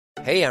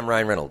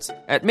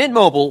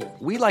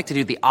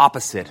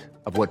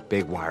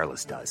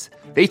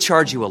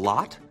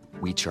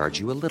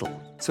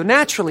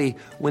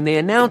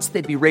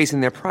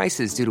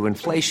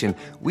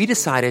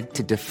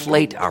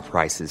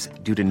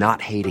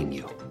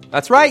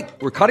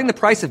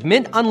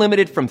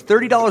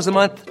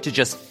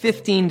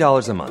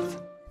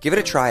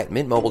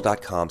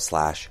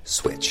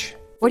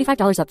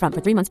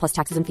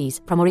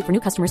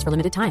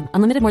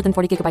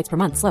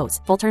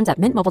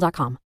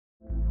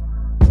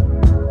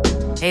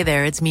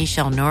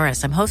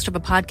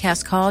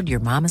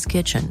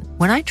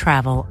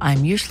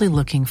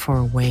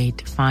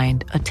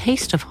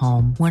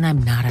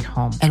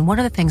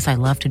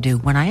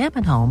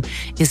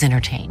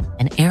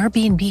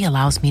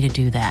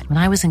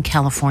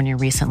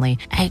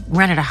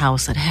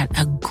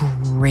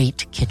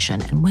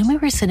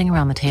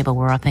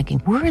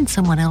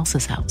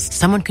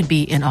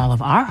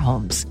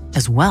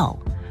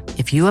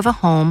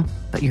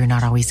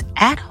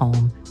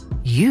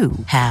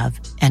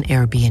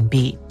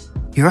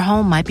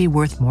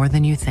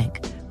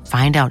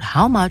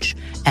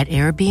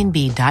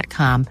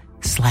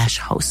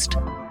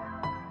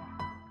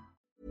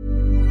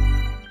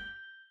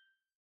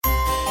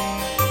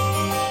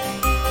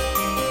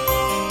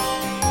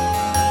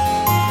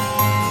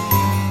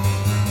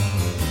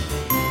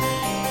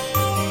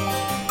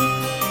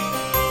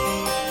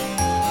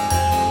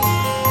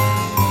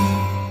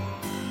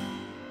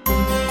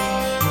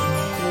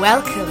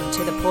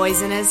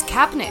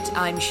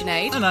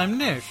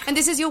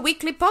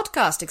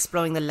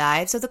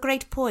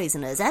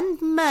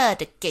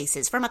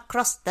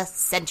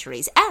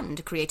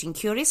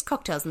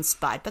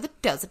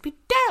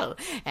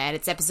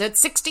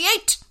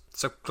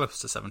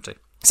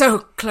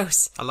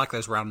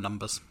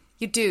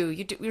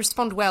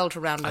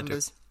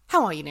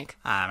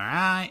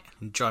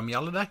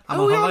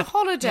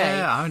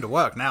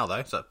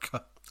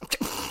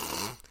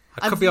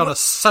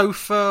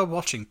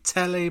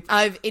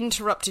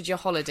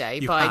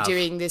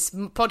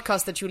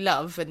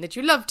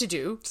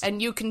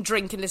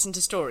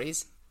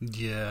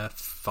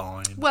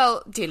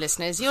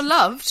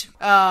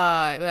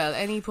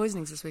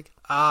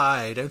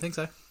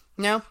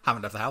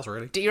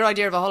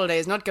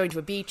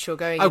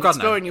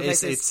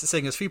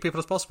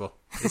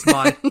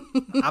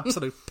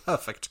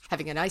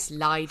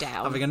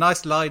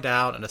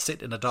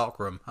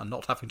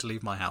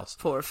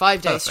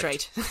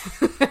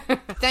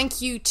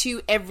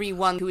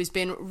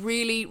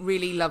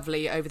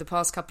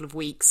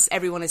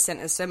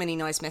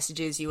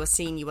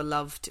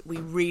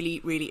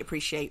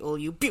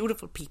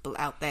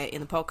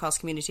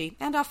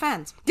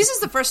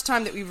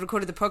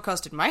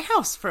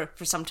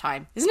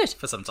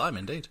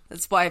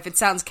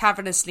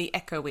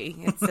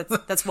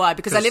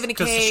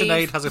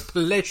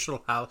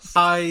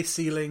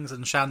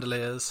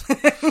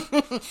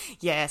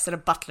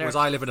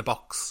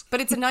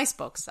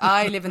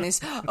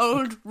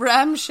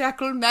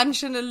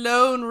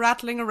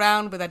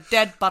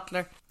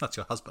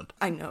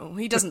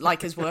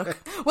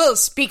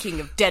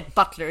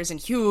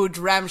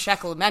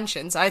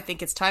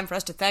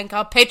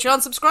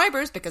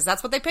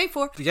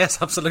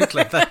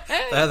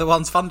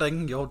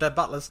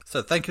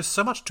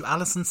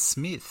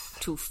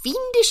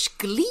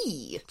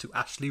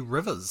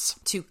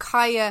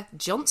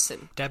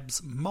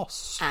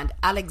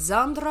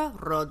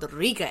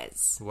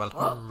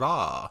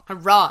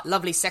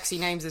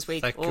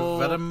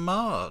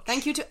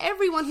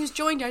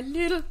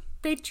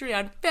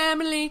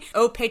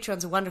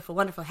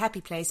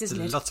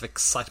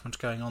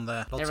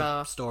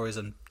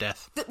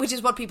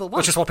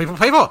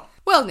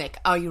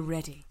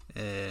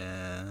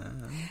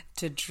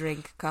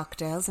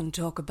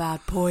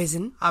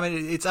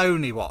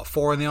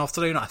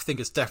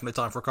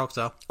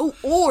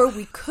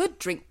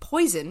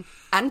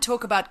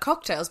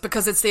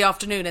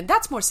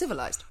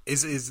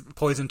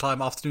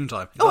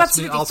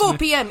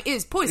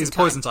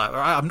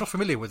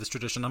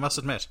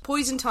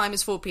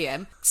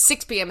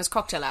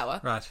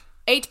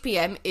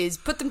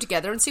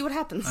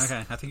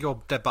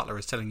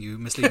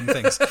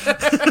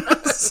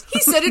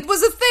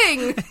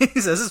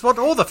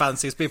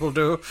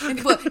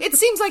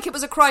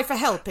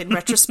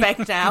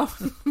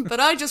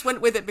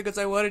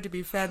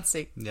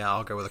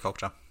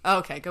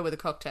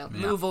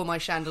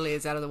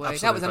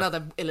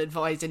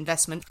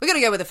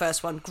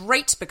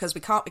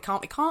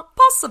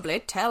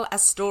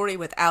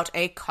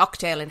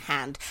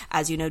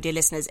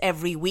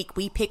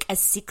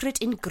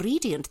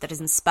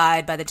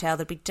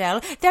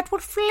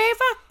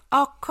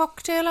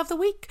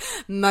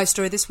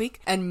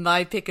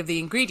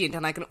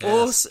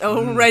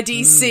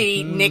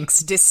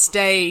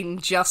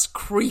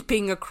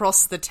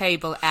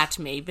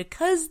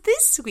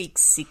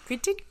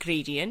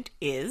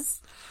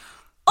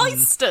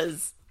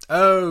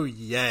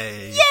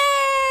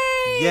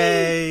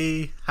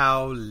Yay!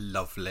 How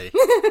lovely.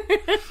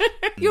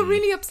 You're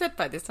really upset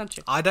by this, aren't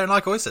you? I don't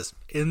like oysters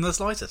in the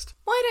slightest.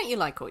 Why don't you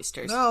like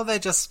oysters? No, they're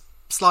just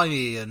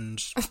slimy and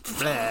bleh.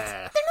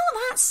 They're not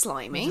that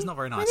slimy. It's not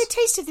very nice. They're the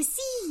taste of the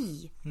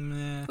sea.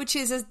 Meh. Which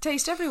is a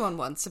taste everyone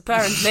wants,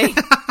 apparently.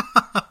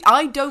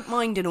 I don't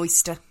mind an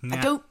oyster. Nah.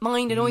 I don't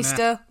mind an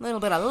oyster. A little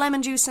bit of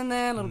lemon juice in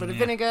there, a little bit of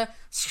vinegar,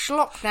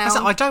 slop down.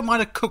 I don't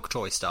mind a cooked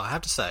oyster, I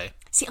have to say.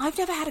 See, I've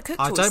never had a cooked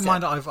I oyster.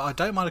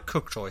 don't mind a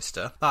cooked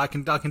oyster. I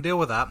can deal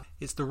with that.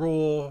 It's the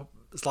raw,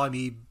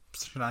 slimy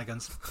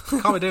shenanigans.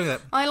 Can't be doing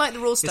it. I like the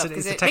raw stuff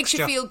because it makes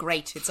you feel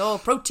great. It's all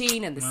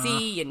protein and the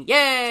sea and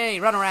yay,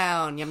 run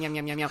around, yum, yum,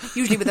 yum, yum, yum.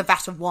 Usually with a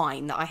vat of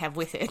wine that I have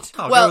with it.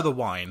 I'll go with the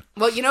wine.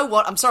 Well, you know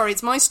what? I'm sorry,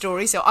 it's my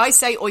story, so I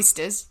say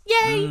oysters.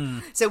 Yay!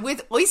 So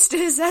with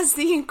oysters as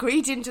the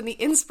ingredient and the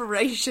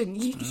inspiration,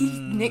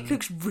 Nick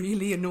looks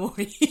really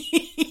annoyed.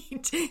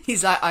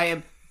 He's like, I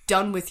am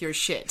done with your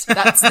shit.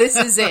 This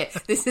is it.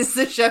 This is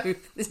the show.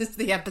 This is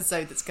the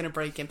episode that's going to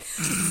break him.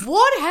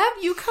 What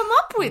have you come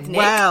up with, Nick?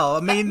 Well, I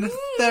mean,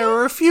 there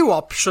are a few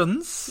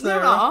options. There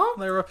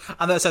are.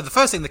 And so the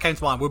first thing that came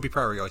to mind would be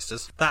prairie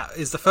oysters. That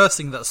is the first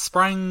thing that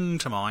sprang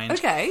to mind.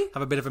 Okay.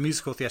 Have a bit of a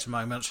musical theatre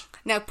moment.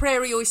 Now,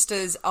 prairie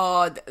oysters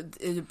are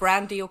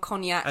brandy or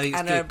cognac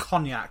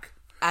Cognac.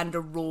 and a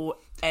raw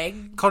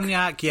egg.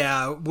 Cognac,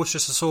 yeah.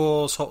 Worcestershire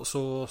sauce, hot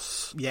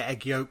sauce, yeah,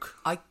 egg yolk.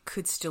 I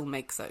could still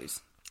make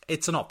those.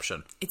 It's an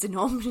option. It's an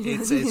option.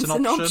 It's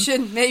an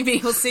option.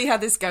 Maybe we'll see how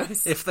this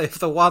goes. If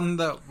the one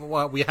that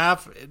we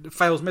have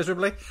fails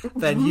miserably,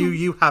 then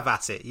you have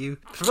at it. You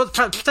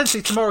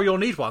potentially tomorrow you'll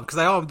need one because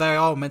they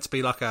are meant to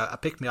be like a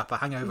pick me up, a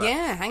hangover.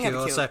 Yeah,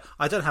 hangover cure. So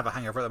I don't have a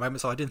hangover at the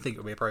moment, so I didn't think it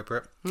would be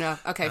appropriate. Yeah.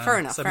 Okay. Fair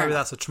enough. So fair maybe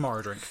enough. that's a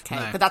tomorrow drink. Okay,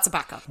 No. but that's a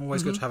backup.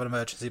 Always good to have an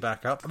emergency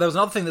backup. There was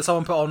another thing that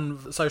someone put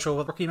on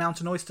social: Rocky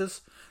Mountain oysters.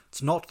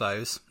 It's not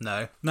those.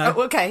 No.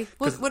 Oh, okay.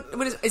 What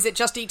is it?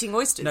 Just eating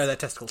oysters? No, they're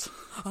testicles.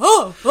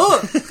 Oh,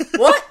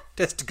 what?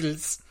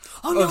 Testicles.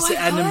 Oh no, of the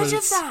I've animals. heard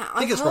of that. I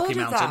think it's Rocky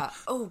Mountain. That.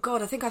 Oh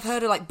god, I think I've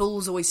heard of like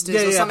bull's oysters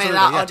Yeah, or something like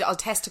that. absolutely, Or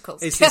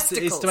testicles. It's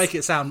testicles. to make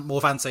it sound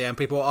more fancy, and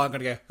people aren't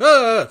going to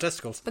go,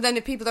 testicles. But then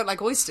if people don't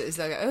like oysters,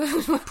 they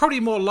go, Probably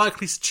more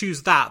likely to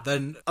choose that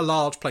than a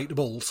large plate of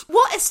balls.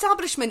 What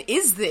establishment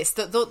is this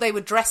that thought they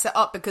would dress it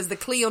up because the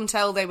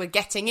clientele they were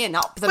getting in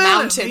up the Well,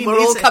 mountain I mean, were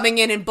all is it- coming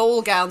in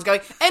ball gowns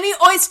going, any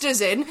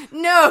oysters in?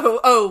 No.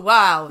 Oh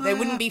wow. They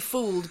wouldn't be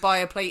fooled by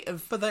a plate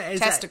of But is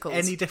testicles.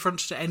 that any different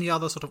to any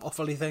other sort of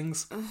offally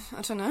things?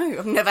 I don't know.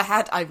 I've never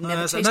tasted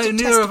neither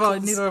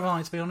testicles. neither have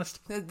I, to be honest.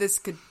 This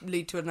could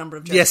lead to a number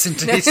of jokes. Yes,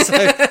 indeed. so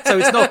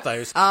it's not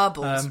those.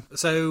 Balls.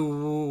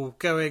 So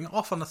going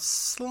off on a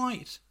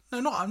slight.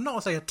 No, I'm not going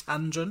to say a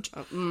tangent,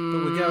 but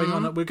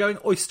we're going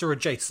oyster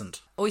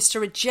adjacent.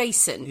 Oyster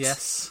adjacent?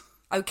 Yes.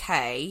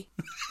 Okay.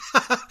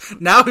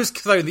 Now who's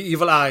throwing the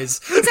evil eyes?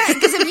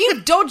 Because if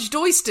you dodged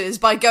oysters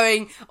by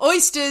going,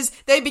 oysters,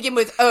 they begin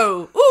with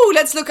O. Ooh,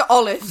 let's look at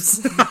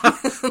olives.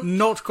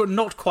 Not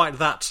quite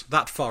that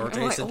far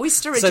adjacent. Right,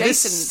 oyster So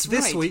adjacent,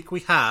 this right. week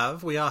we're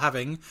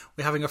having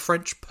a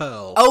French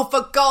pearl. Oh,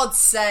 for God's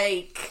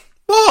sake.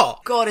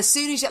 What? God, as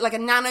soon as you, like a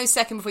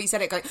nanosecond before you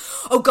said it, going,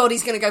 oh God,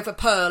 he's going to go for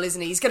pearl,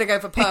 isn't he? He's going to go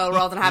for pearl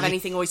rather than have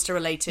anything oyster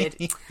related.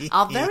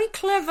 Very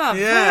clever.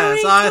 Yes,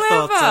 very I clever.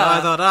 thought so.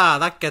 I thought,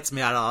 that gets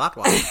me out of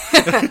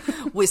that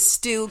one. We're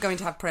still going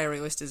to have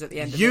prairie oysters at the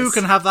end of You this.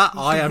 can have that,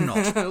 I am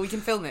not. We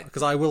can film it.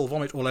 Because I will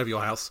vomit all over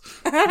your house.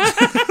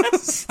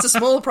 It's a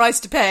small price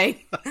to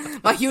pay.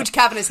 My huge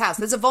cavernous house.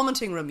 There's a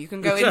vomiting room. You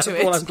can go into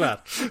it. Well, I'm glad.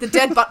 The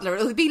dead butler.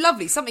 It'll be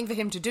lovely. Something for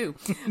him to do.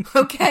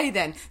 Okay,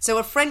 then. So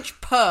a French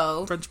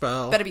pearl. French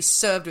pearl. Better be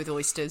served with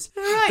oysters.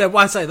 Right.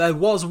 There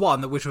was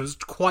one which was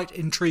quite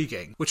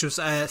intriguing, which was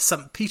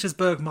St.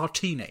 Petersburg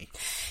Martini,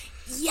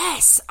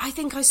 Yes, I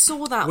think I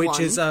saw that one. which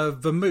is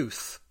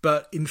vermouth,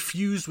 but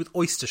infused with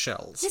oyster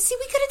shells. Yeah, see,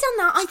 we could have done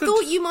that. I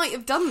thought you might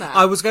have done that.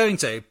 I was going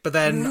to, but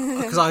then,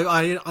 because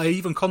I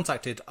even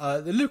contacted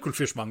the local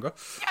fishmonger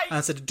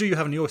and said, do you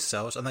have any oyster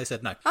shells? And they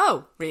said no.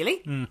 Oh,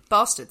 really?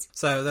 Bastards.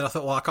 So then I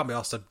thought, well, I can't be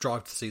asked to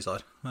drive to the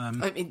seaside. I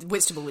mean,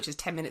 Whitstable, which is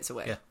 10 minutes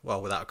away. Yeah,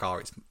 well, without a car,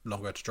 it's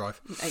longer to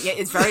drive. Yeah,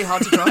 it's very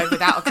hard to drive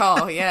without a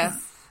car, yeah.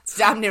 It's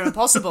damn near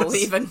impossible,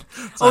 even.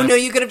 Oh no,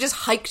 you could have just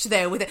hiked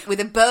there with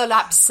a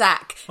burlap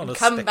sack On and a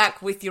come stick.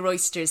 back with your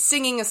oysters,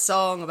 singing a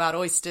song about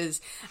oysters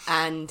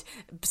and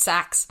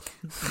sacks.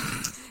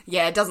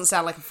 Yeah, it doesn't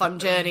sound like a fun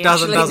journey,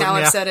 actually, now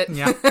I've said it.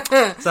 Yeah.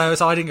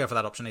 so I didn't go for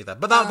that option either.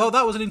 But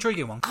that was an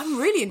intriguing one. I'm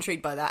really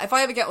intrigued by that. If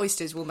I ever get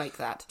oysters, we'll make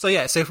that. So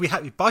yeah, so if we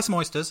buy some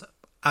oysters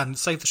and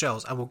save the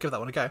shells, and we'll give that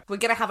one a go. We're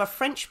going to have a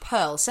French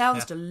pearl.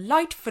 Sounds Yeah.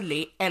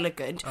 delightfully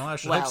elegant. Oh, I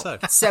should hope so.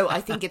 So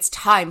I think it's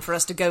time for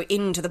us to go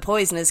into the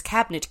poisoner's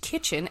cabinet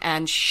kitchen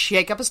and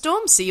shake up a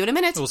storm. See you in a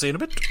minute. We'll see you in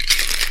a bit.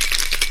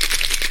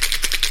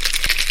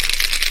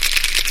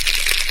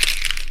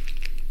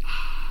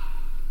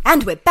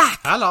 And we're back.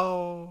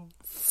 Hello.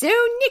 So,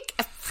 Nick,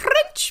 a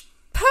French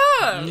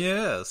pearl.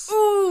 Yes.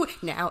 Ooh,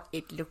 now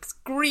it looks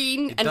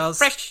green and does.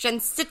 fresh and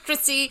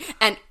citrusy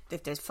and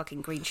if there's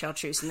fucking green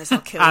chartreuse in this, I'll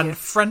kill and you.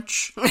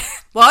 French.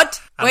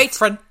 What? And Wait.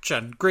 French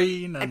and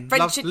green and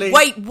French. lovely.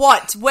 Wait,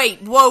 what? Wait,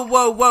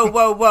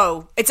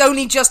 whoa. It's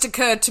only just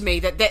occurred to me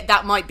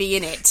that might be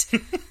in it.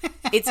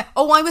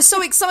 I was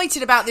so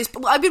excited about this.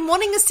 I've been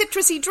wanting a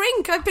citrusy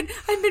drink. I've been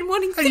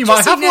wanting citrusy. And you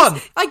might have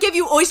one. I gave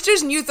you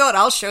oysters and you thought,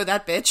 I'll show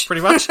that bitch.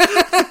 Pretty much.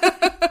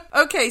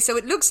 Okay, so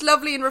it looks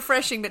lovely and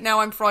refreshing, but now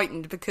I'm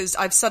frightened because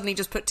I've suddenly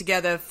just put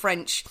together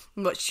French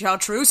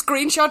chartreuse,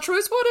 green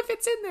chartreuse. What if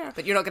it's in there?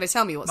 But you're not going to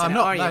tell me what's in it,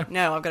 are you?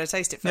 No, I've got to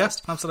taste it first.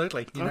 Yes,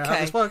 absolutely. You know how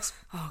this works.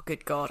 Oh,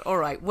 good God. All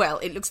right. Well,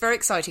 it looks very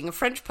exciting. A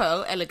French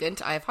pearl,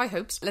 elegant. I have high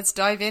hopes. Let's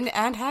dive in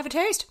and have a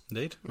taste.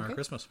 Indeed. Merry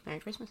Christmas. Merry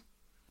Christmas.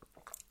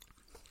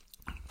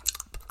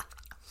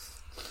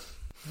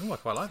 Oh, I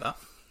quite like that.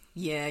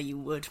 Yeah, you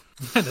would.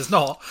 There's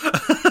not.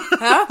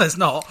 Huh? There's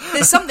not.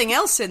 There's something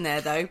else in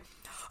there, though.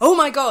 Oh,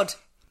 my God.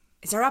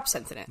 Is there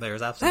absinthe in it? There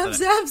is absinthe in it.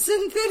 There's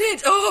absinthe in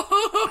it.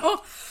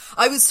 Oh,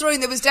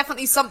 there was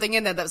definitely something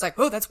in there that was like,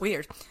 oh, that's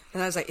weird.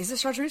 And I was like, is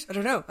this chartreuse? I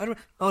don't know.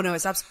 Oh, no,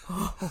 it's absinthe.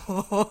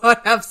 Oh, an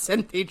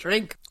absinthe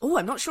drink. Oh,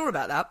 I'm not sure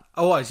about that.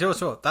 Oh,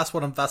 sure. That's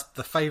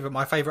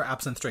my favourite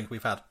absinthe drink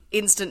we've had.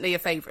 Instantly a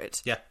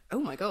favourite. Yeah. Oh,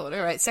 my God.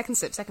 All right. Second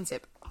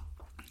sip.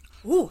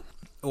 Ooh.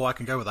 Oh, I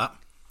can go with that.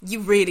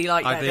 You really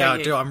like that, Yeah, don't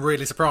you? I do. I'm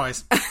really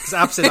surprised. Because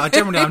absinthe,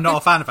 I'm not a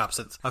fan of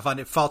absinthe. I find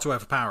it far too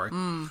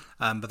overpowering.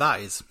 But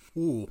that is,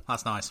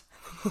 that's nice.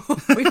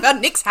 We've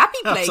had Nick's happy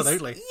place.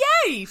 Absolutely.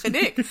 Yay for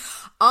Nick.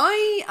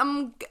 I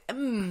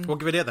am... We'll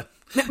give it here then.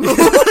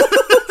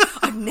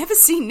 I've never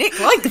seen Nick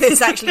like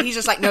this, actually. He's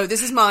just like, no,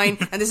 this is mine,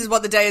 and this is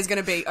what the day is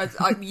going to be.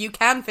 You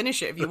can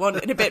finish it if you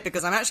want in a bit,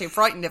 because I'm actually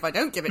frightened if I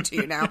don't give it to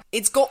you now.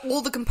 It's got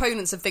all the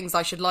components of things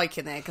I should like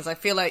in there, because I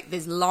feel like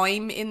there's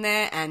lime in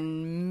there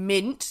and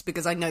mint,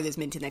 because I know there's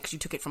mint in there, because you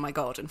took it from my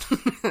garden.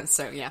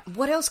 So, yeah.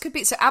 What else could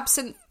be? So,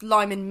 absinthe,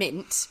 lime, and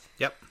mint.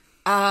 Yep.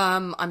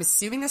 I'm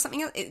assuming there's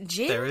something else.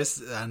 Gin? There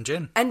is, and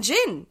gin. And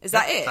gin. Is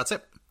that it? That's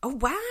it. Oh,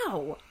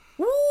 wow.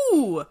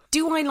 Ooh.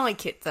 Do I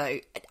like it, though?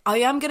 I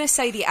am going to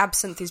say the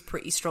absinthe is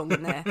pretty strong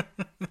in there.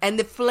 And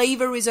the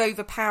flavour is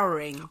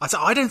overpowering.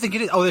 I don't think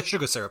it is. Oh, there's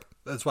sugar syrup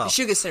as well.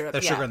 Sugar syrup,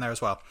 There's sugar in there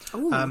as well.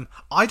 Ooh.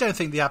 I don't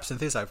think the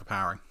absinthe is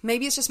overpowering.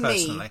 Maybe it's just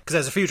personally. me. Because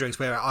there's a few drinks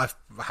where I've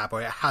had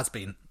where it has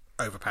been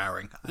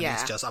overpowering. And Yeah.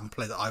 it's just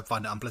unpleasant. I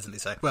find it unpleasantly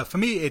so. Well, for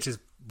me, it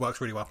works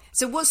really well.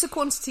 So what's the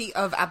quantity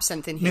of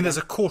absinthe in here? I mean, there's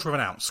a quarter of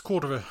an ounce.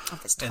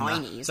 That's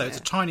tiny, isn't So it's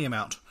it? a tiny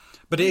amount.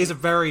 But it is a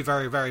very,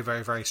 very, very,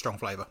 very, very strong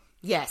flavour.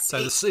 Yes.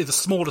 So the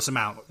smallest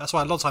amount. That's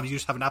why a lot of times you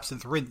just have an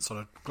absinthe rinse on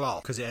a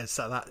glass because it's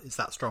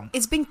that strong.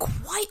 It's been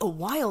quite a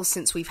while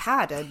since we've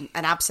had an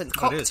absinthe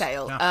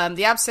cocktail. Yeah.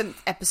 The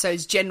absinthe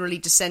episodes generally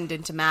descend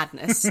into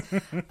madness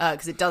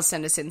because it does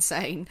send us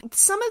insane.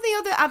 Some of the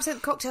other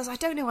absinthe cocktails, I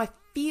don't know, I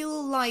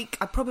feel like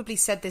I probably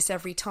said this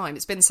every time.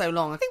 It's been so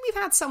long. I think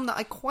we've had some that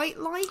I quite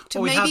liked.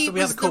 Well, we had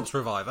the Corpse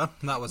Reviver.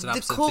 That was an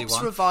absinthe one. The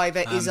Corpse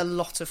Reviver is a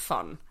lot of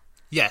fun.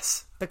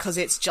 Yes. Because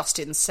it's just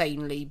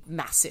insanely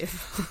massive.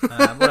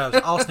 What else?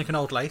 Arsenic and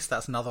Old Lace.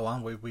 That's another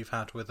one we've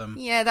had with them.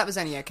 Yeah, that was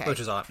only okay. Which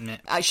is like, meh.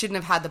 I shouldn't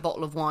have had the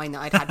bottle of wine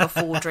that I'd had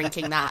before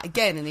drinking that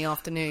again in the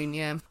afternoon,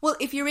 yeah. Well,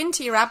 if you're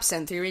into your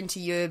absinthe, you're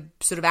into your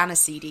sort of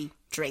aniseedy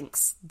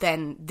drinks,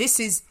 then this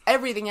is,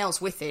 everything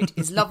else with it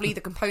is lovely. The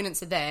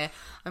components are there.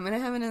 I'm going to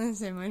have another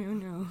sip, I don't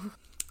know.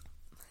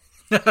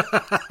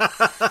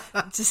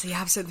 Just the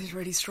absinthe is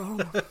really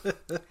strong.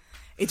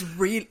 It's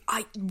really...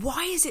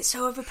 why is it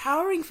so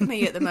overpowering for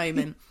me at the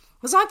moment?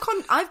 Because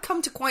I've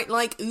come to quite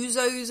like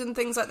ouzos and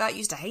things like that. I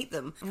used to hate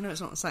them. I know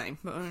it's not the same,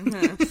 but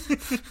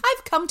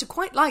I've come to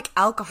quite like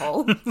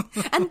alcohol.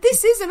 And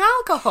this is an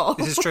alcohol.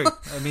 This is true.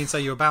 I mean, so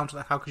you're bound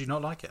to... How could you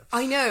not like it?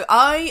 I know.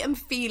 I am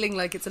feeling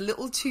like it's a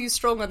little too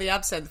strong on the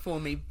absinthe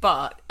for me,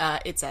 but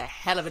it's a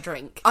hell of a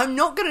drink. I'm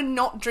not going to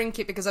not drink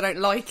it because I don't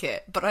like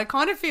it, but I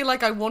kind of feel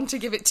like I want to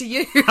give it to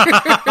you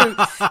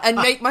and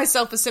make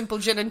myself a simple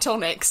gin and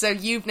tonic. So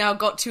you've now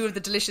got two of the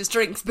delicious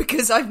drinks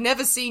because I've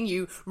never seen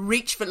you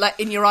reach for, like,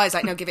 in your eyes,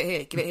 like, no, give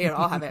it here,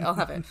 I'll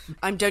have it.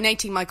 I'm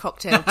donating my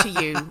cocktail to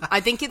you. I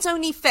think it's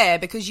only fair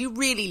because you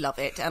really love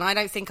it, and I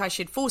don't think I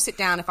should force it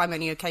down if I'm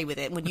only okay with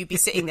it. When you'd be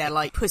sitting there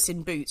like Puss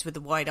in Boots with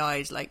the wide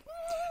eyes, like...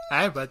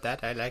 I want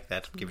that, I like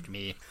that, give it to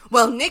me.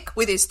 Well, Nick,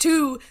 with his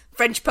two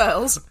French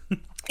pearls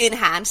in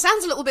hand,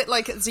 sounds a little bit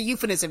like it's a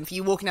euphemism for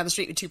you walking down the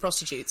street with two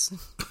prostitutes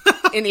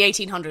in the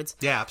 1800s.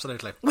 Yeah,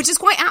 absolutely. Which is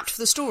quite apt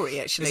for the story,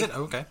 actually. Is it?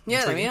 Oh, okay.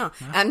 Yeah, there we are.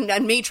 Yeah.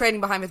 And me trailing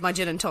behind with my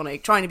gin and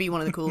tonic, trying to be one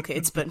of the cool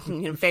kids, but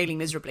failing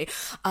miserably.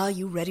 Are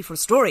you ready for a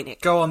story,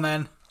 Nick? Go on,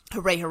 then.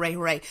 Hooray, hooray,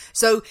 hooray.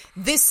 So,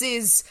 this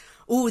is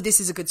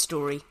a good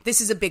story.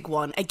 This is a big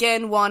one.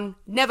 Again, one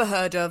never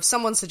heard of.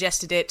 Someone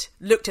suggested it,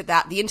 looked at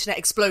that. The internet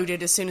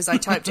exploded as soon as I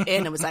typed it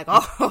in and was like,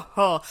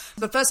 oh.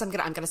 But first, I'm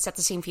gonna set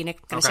the scene for you, Nick.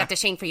 Set the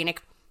scene for you,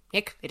 Nick.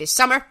 Nick, it is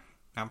summer.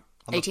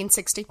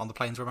 1860. On the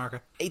plains of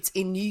America. It's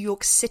in New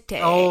York City.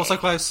 Oh, so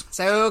close.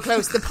 So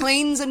close. The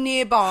planes are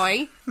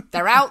nearby.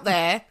 They're out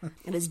there.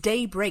 And as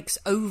day breaks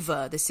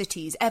over the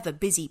city's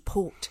ever-busy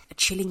port, a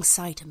chilling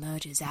sight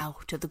emerges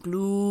out of the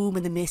gloom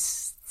and the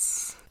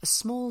mists. A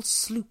small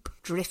sloop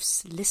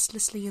drifts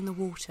listlessly in the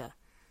water,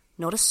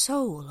 not a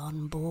soul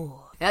on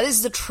board. Now, this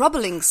is a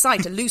troubling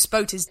sight. A loose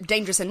boat is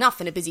dangerous enough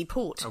in a busy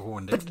port. Oh,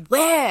 indeed. But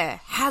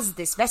where has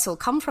this vessel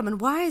come from,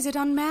 and why is it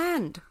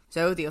unmanned?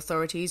 So the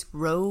authorities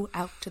row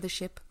out to the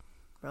ship.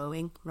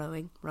 Rowing,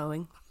 rowing,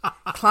 rowing.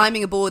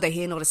 Climbing aboard, they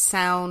hear not a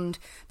sound.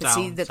 But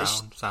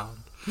Sound.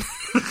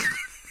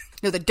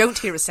 No, they don't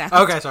hear a sound.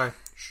 Okay, sorry.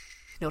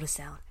 Not a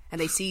sound. And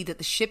they see that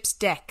the ship's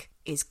deck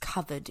is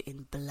covered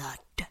in blood.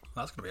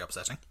 That's going to be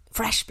upsetting.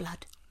 Fresh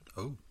blood.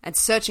 Oh. And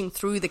searching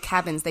through the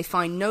cabins, they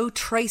find no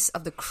trace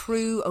of the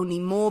crew, only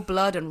more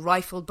blood and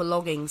rifled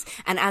belongings.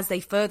 And as they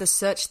further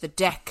search the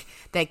deck,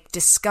 they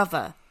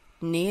discover,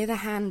 near the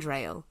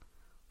handrail,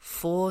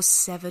 4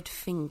 severed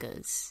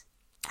fingers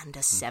and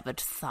a severed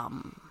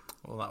thumb.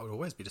 Well, that would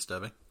always be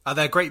disturbing. Are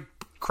there great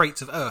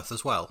crates of earth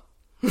as well?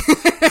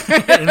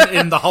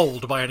 in the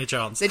hold, by any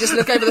chance? They just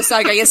look over the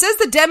side, go, it says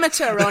the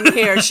Demeter on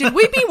here. Should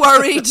we be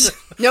worried?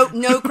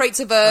 No crates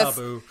of earth.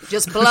 Oh,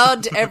 just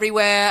blood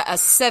everywhere,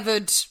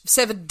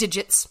 severed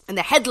digits. And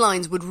the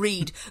headlines would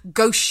read,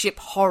 Ghost Ship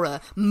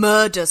Horror,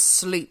 Murder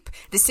Sloop.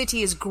 The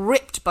city is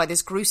gripped by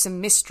this gruesome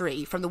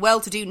mystery, from the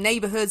well-to-do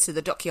neighbourhoods to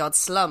the dockyard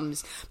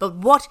slums. But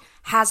what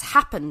has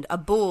happened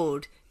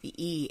aboard the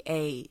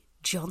E.A.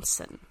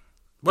 Johnson?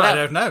 Well, I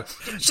don't know.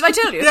 Should I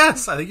tell you?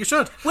 Yes, I think you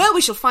should. Well,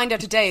 we shall find out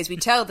today as we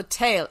tell the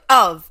tale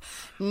of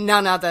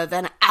none other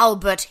than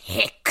Albert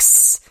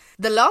Hicks,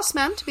 the last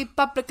man to be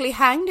publicly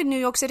hanged in New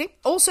York City.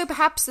 Also,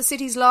 perhaps the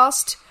city's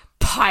last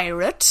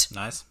pirate.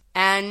 Nice.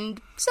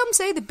 And some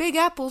say the Big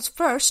Apple's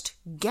first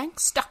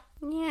gangster.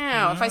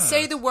 Yeah, if I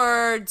say the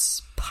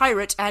words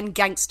pirate and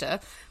gangster,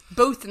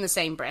 both in the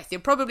same breath,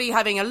 you're probably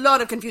having a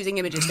lot of confusing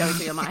images going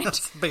through your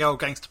mind. Big old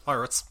gangster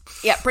pirates.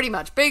 Yeah, pretty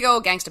much. Big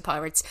old gangster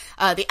pirates.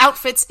 The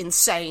outfit's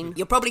insane.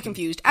 You're probably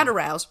confused and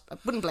aroused. I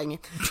wouldn't blame you.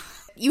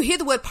 You hear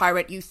the word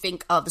pirate, you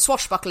think of the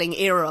swashbuckling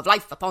era of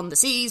life upon the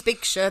seas,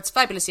 big shirts,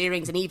 fabulous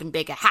earrings, and even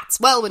bigger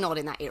hats. Well, we're not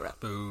in that era.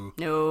 Boo.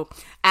 No.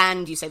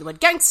 And you say the word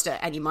gangster,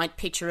 and you might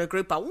picture a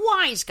group of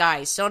wise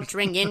guys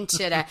sauntering into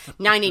the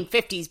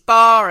 1950s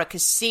bar or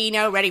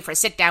casino, ready for a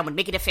sit-down with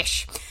Mickey the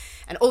Fish.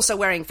 And also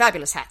wearing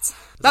fabulous hats.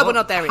 But we're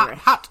not there either.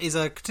 Hat is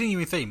a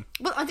continuing theme.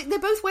 Well, I think they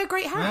both wear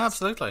great hats. Yeah,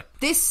 absolutely.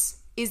 This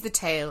is the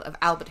tale of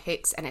Albert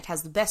Hicks, and it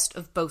has the best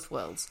of both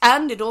worlds.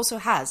 And it also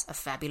has a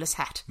fabulous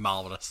hat.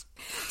 Marvellous.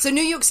 So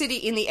New York City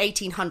in the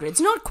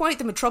 1800s, not quite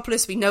the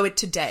metropolis we know it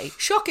today.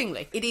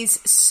 Shockingly, it is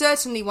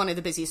certainly one of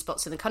the busiest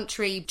spots in the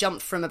country,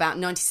 jumped from about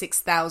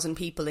 96,000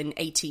 people in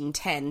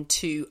 1810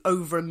 to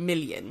over 1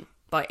 million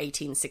by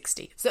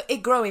 1860. So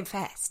it's growing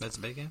fast. That's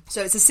big, yeah.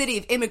 So it's a city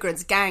of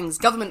immigrants, gangs,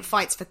 government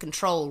fights for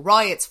control,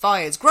 riots,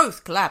 fires,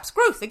 growth, collapse,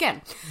 growth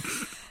again.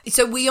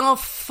 So we are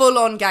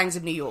full-on Gangs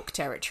of New York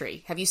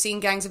territory. Have you seen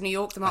Gangs of New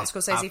York, the Martin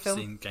Scorsese film?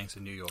 I've seen Gangs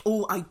of New York.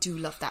 Oh, I do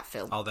love that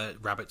film. Oh, there are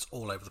rabbits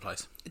all over the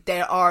place.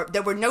 There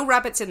were no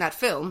rabbits in that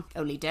film,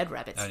 only dead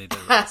rabbits. Only dead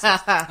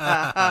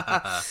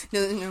rabbits.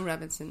 No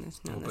rabbits in this.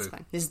 No, that's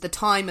fine. This is the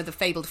time of the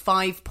fabled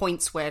 5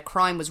 points where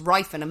crime was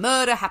rife and a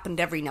murder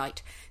happened every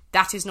night.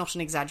 That is not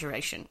an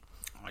exaggeration.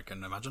 I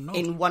can imagine not.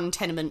 In one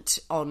tenement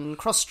on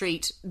Cross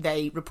Street,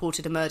 they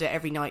reported a murder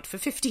every night for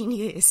 15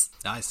 years.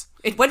 Nice.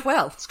 It went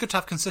well. It's good to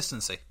have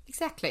consistency.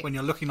 Exactly. When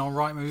you're looking on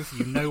Rightmove,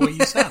 you know where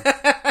you stand.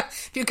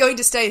 If you're going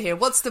to stay here,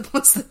 what's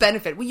the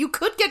benefit? Well, you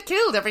could get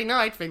killed every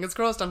night. Fingers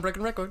crossed, I'm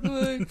breaking record.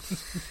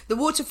 The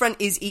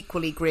waterfront is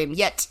equally grim.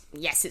 Yet,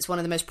 yes, it's one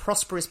of the most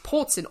prosperous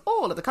ports in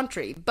all of the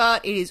country,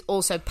 but it is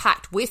also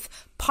packed with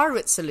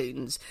pirate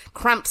saloons,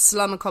 cramped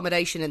slum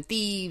accommodation, and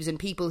thieves and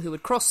people who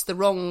would cross the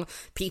wrong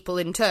people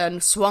in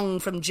turn swung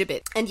from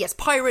gibbet. And yes,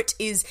 pirate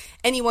is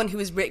anyone who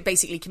is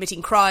basically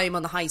committing crime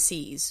on the high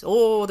seas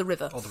or the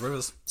river. Or the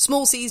rivers.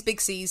 Small seas, big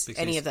seas,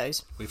 any of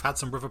those. We've had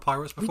some river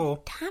pirates before.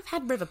 We have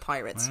had river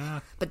pirates, yeah.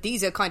 But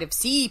these are kind of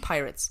sea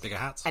pirates. Bigger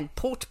hats. And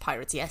port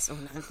pirates, yes. Oh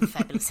no,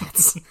 fabulous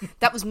hats.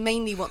 That was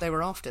mainly what they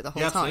were after the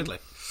whole time. Absolutely.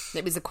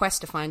 It was a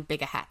quest to find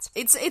bigger hats.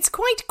 It's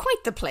quite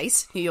the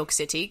place, New York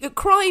City.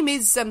 Crime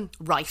is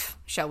rife,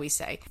 shall we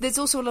say. There's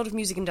also a lot of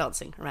music and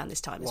dancing around this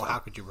time as well. How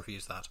could you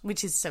refuse that?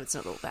 So it's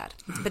not all bad.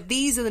 But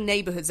these are the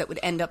neighbourhoods that would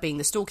end up being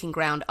the stalking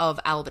ground of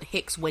Albert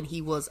Hicks when he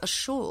was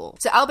ashore.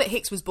 So Albert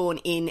Hicks was born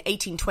in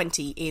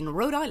 1820 in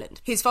Rhode Island.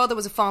 His father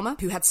was a farmer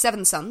who had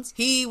 7 sons.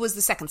 He was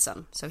the 2nd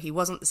son, so he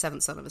wasn't the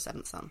 7th son of a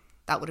 7th son.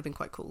 That would have been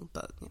quite cool,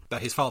 but... Yeah.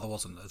 But his father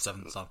wasn't a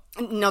 7th son.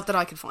 Not that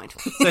I could find.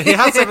 So he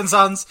had 7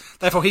 sons,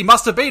 therefore he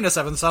must have been a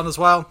 7th son as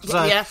well.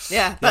 So,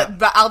 yeah.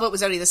 But Albert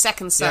was only the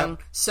 2nd son,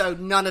 so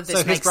none of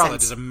this makes sense. So his brother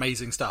did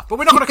amazing stuff, but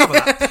we're not going to cover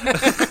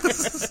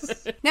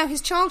that. Now,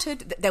 his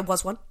childhood, there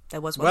was one.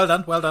 Well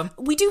done.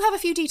 We do have a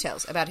few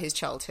details about his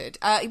childhood.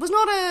 He was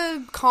not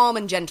a calm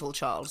and gentle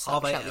child,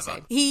 shall we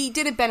say. He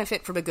did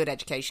benefit from a good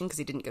education because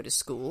he didn't go to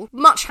school.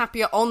 Much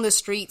happier on the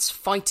streets,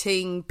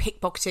 fighting,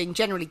 pickpocketing,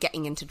 generally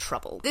getting into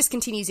trouble. This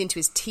continues into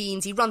his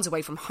teens. He runs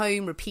away from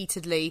home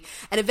repeatedly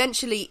and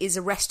eventually is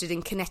arrested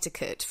in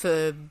Connecticut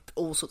for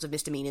all sorts of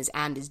misdemeanors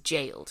and is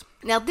jailed.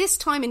 Now, this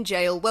time in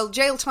jail, well,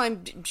 jail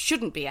time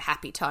shouldn't be a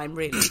happy time,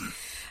 really.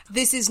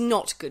 This is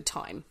not good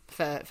time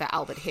for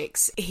Albert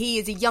Hicks. He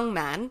is a young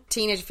man,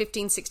 teenager,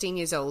 15, 16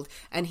 years old,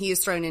 and he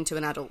is thrown into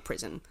an adult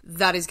prison.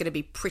 That is going to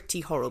be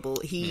pretty horrible.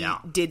 He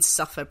did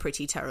suffer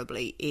pretty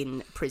terribly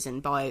in prison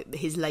by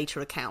his later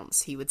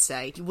accounts, he would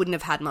say. He wouldn't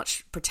have had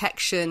much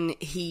protection.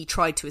 He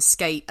tried to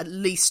escape at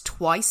least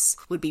twice,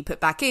 would be put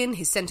back in,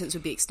 his sentence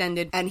would be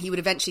extended, and he would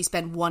eventually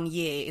spend 1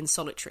 year in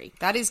solitary.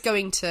 That is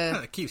going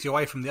to... It keeps you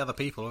away from the other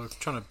people who are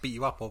trying to beat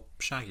you up or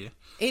shag you.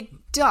 It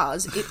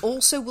does. It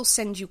also will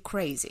send you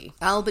crazy.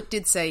 Albert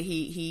did say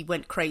he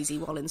went crazy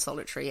while in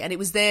solitary, and it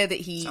was there that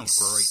he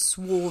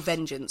swore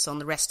vengeance on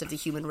the rest of the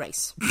human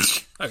race.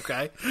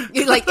 Okay.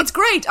 Like, it's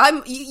great.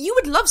 You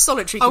would love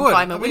solitary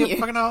confinement, wouldn't you?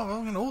 Fucking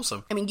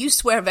awesome. I mean, you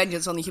swear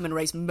vengeance on the human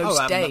race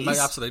most days.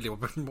 Absolutely.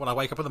 When I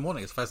wake up in the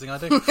morning, it's the first thing I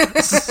do.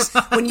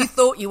 When you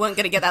thought you weren't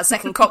going to get that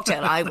second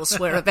cocktail, I will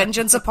swear a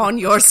vengeance upon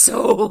your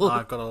soul.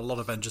 I've got a lot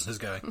of vengeances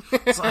going.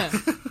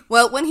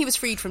 Well, when he was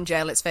freed from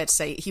jail, it's fair to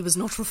say he was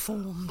not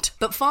reformed.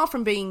 But far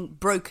from being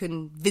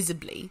broken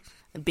visibly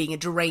and being a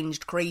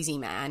deranged, crazy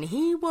man,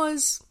 he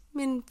was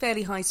in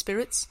fairly high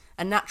spirits.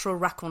 A natural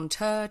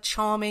raconteur,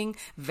 charming,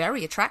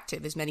 very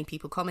attractive, as many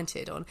people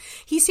commented on.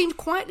 He seemed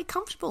quietly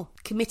comfortable,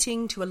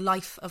 committing to a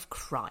life of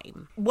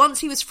crime. Once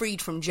he was freed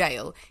from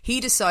jail, he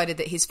decided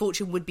that his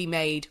fortune would be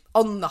made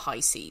on the high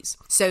seas.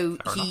 So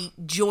he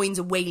joins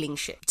a whaling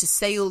ship to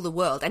sail the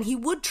world, and he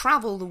would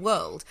travel the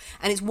world.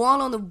 And it's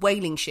while on the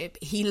whaling ship,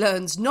 he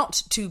learns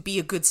not to be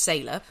a good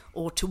sailor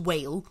or to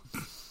whale.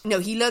 No,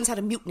 he learns how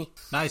to mutiny.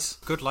 Nice.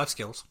 Good life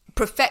skills.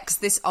 Perfects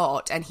this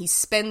art, and he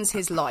spends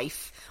his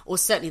life, or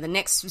certainly the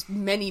next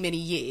many, many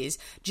years,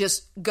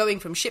 just going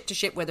from ship to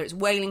ship, whether it's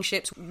whaling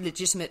ships,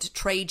 legitimate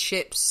trade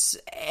ships,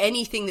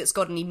 anything that's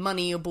got any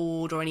money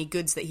aboard or any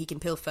goods that he can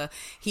pilfer.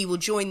 He will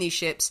join these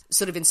ships,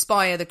 sort of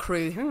inspire the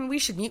crew. We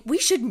should mutiny.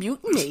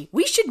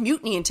 We should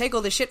mutiny and take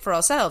all this shit for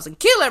ourselves and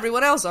kill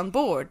everyone else on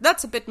board.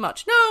 That's a bit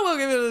much. No,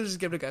 we'll just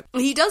give it a go.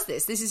 He does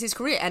this. This is his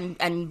career.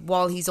 And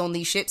while he's on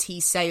these ships, he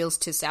sails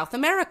to South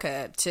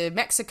America, to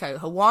Mexico,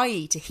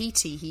 Hawaii,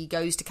 Tahiti. He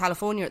goes to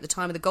California at the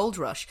time of the gold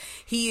rush.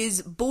 He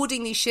is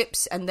boarding these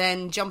ships and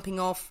then jumping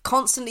off,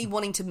 constantly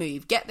wanting to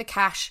move, get the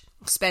cash,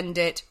 spend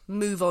it,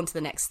 move on to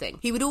the next thing.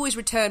 He would always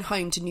return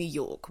home to New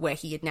York, where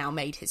he had now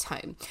made his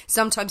home.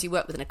 Sometimes he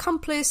worked with an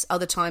accomplice,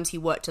 other times he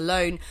worked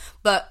alone,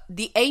 but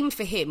the aim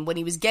for him when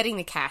he was getting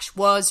the cash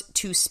was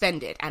to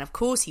spend it. And of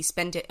course, he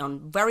spent it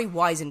on very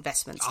wise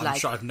investments. I'm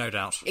sure, I've no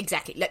doubt.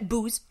 Exactly. Like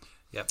booze,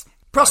 yep,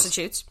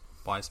 prostitutes,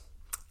 wise.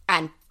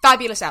 And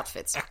fabulous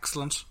outfits.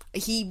 Excellent.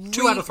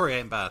 2 out of 3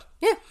 ain't bad.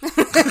 Yeah.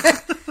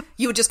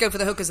 You would just go for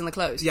the hookers and the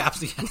clothes. Yeah,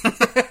 absolutely.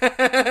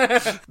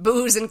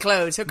 Booze and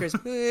clothes, hookers.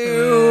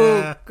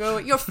 Ew. Go.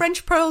 Your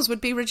French pearls would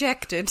be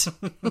rejected.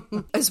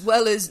 As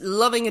well as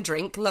loving a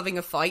drink, loving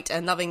a fight,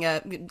 and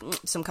loving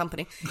some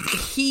company.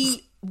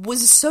 He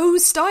was so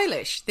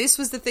stylish. This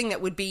was the thing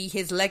that would be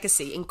his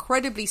legacy.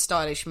 Incredibly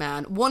stylish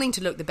man, wanting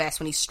to look the best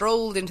when he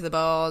strolled into the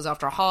bars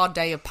after a hard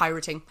day of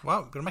pirating.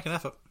 Well, gonna make an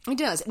effort. He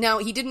does. Now,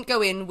 he didn't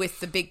go in with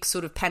the big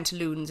sort of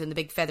pantaloons and the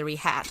big feathery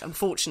hat,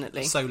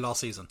 unfortunately. So last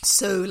season.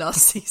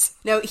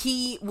 No,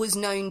 he was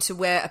known to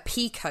wear a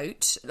pea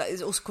coat.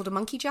 It's also called a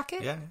monkey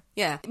jacket?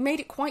 Yeah. It made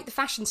it quite the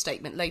fashion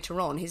statement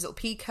later on. His little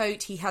pea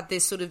coat, he had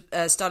this sort of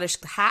stylish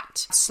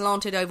hat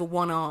slanted over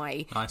one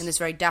eye in this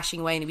very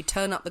dashing way, and he would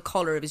turn up the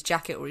collar of his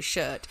jacket or his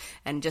shirt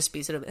and just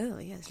be sort of, oh,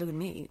 yes, look at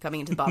me, coming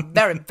into the bar.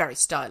 Very, very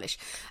stylish.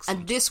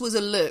 And this was a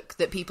look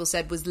that people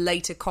said was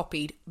later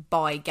copied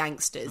by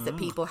gangsters, that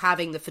people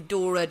having the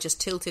fedora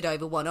just tilted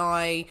over one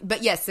eye.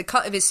 But yes, the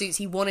cut of his suits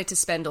he wanted to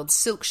spend on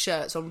silk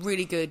shirts, on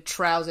really good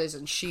trousers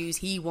and shoes.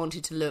 He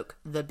wanted to look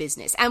the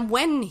business. And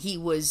when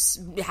he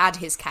had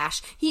his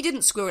cash, he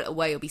didn't squirrel it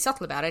away or be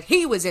subtle about it.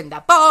 He was in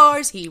the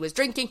bars, he was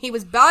drinking, he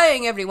was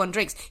buying everyone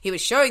drinks, he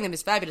was showing them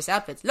his fabulous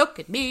outfits. Look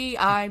at me,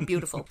 I'm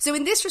beautiful. So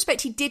in this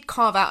respect, he did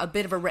carve out a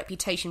bit of a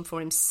reputation for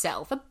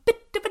himself, a bit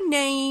of a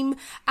name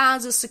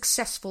as a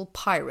successful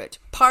pirate.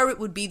 Pirate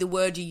would be the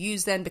word you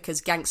use then,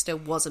 because gangster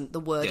wasn't the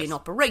word in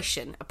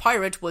operation. A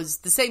pirate was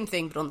the same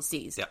thing but on the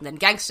seas. Yep. And then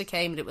gangster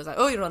came and it was like,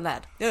 oh, you're on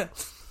land. Yeah.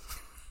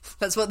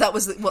 That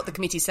was what the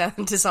committee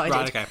decided.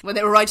 Right, okay. When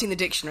they were writing the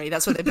dictionary,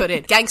 that's what they put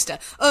in. Gangster.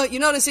 Oh, you're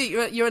not a sea,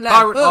 you're a land.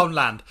 Pirate on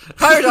land.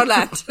 Pirate on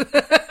land.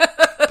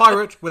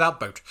 Pirate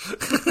without boat.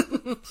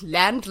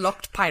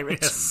 Landlocked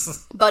pirate.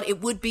 Yes. But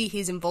it would be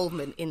his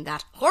involvement in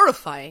that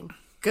horrifying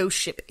ghost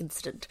ship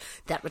incident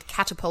that would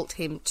catapult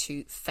him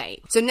to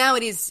fame. So now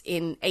it is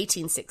in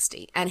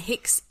 1860, and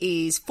Hicks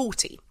is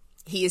 40.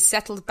 He is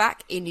settled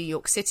back in New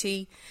York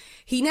City.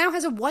 He now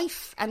has a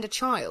wife and a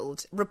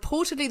child.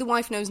 Reportedly, the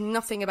wife knows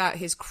nothing about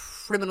his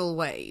criminal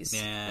ways,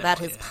 about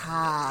his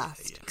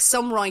past.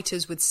 Some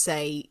writers would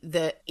say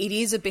that it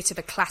is a bit of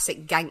a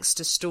classic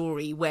gangster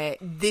story where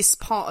this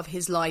part of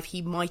his life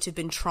he might have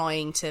been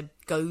trying to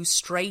go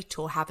straight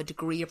or have a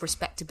degree of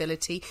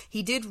respectability.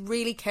 He did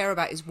really care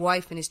about his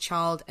wife and his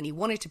child, and he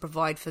wanted to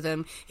provide for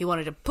them. He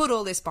wanted to put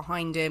all this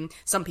behind him.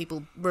 Some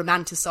people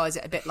romanticize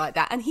it a bit like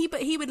that. And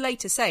he would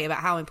later say about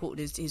how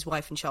important his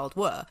wife and child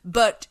were.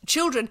 But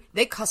children,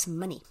 They cost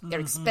money.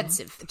 They're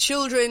expensive. The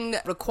children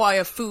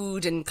require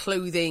food and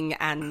clothing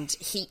and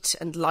heat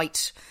and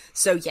light.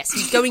 So, yes,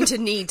 he's going to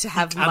need to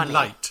have money. And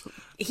light.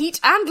 Heat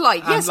and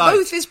light. Yes, light.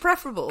 Both is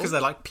preferable. Because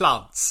they're like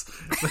plants.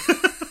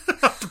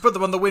 Have to put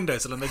them on the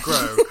windowsill and they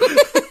grow.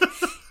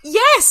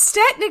 Yes,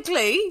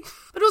 technically.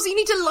 But also you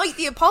need to light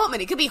the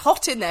apartment. It could be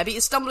hot in there, but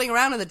you're stumbling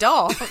around in the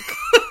dark.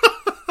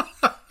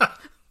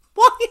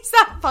 Why is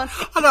that fun?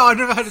 I know, I've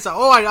never heard it say,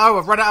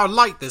 I've run out of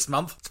light this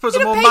month. Let's put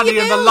some more money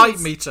in the light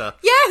meter.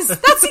 Yes,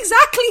 that's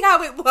exactly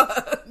how it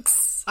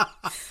works.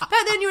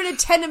 But then you're in a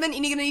tenement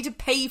and you're going to need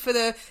to pay for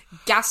the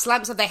gas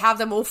lamps if they have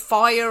them, or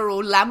fire,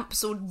 or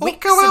lamps, or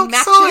wicks and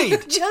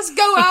matches. Just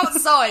go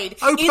outside.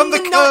 Open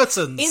the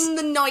curtains. In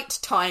the night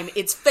time,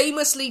 it's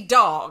famously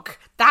dark.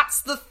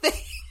 That's the thing.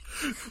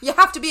 You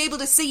have to be able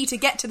to see to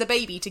get to the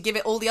baby to give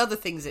it all the other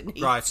things it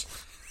needs. Right.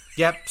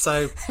 Yep,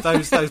 so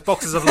those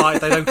boxes of light,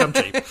 they don't come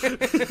cheap.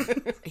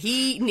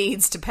 He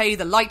needs to pay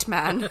the light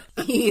man.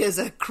 He is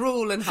a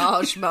cruel and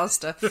harsh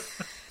master.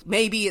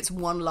 Maybe it's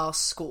one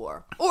last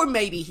score. Or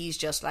maybe he's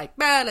just like,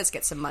 let's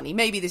get some money.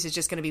 Maybe this is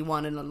just going to be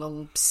one in a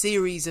long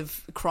series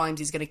of crimes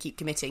he's going to keep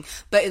committing.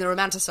 But in the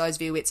romanticised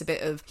view, it's a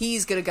bit of,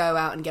 he's going to go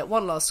out and get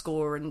one last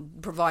score and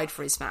provide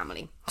for his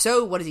family.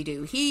 So what does he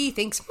do? He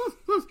thinks,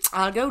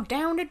 I'll go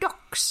down the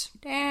docks.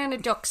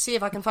 See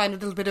if I can find a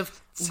little bit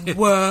of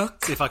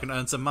work. See if I can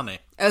earn some money.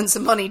 Earn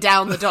some money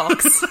down the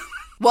docks.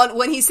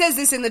 When he says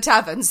this in the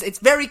taverns, it's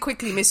very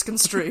quickly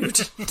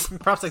misconstrued.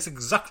 Perhaps that's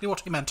exactly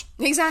what he meant.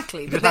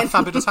 Exactly. He did have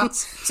fabulous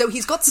hats. So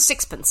he's got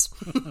sixpence.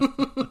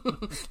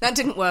 That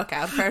didn't work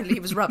out. Apparently he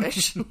was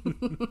rubbish.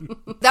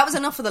 That was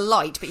enough for the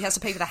light, but he has to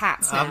pay for the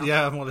hats now.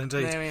 Yeah, well,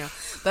 indeed. There we are.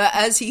 But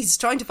as he's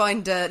trying to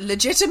find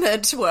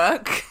legitimate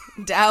work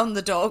down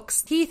the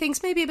docks, he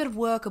thinks maybe a bit of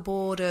work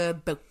aboard a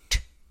boat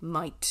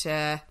might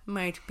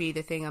be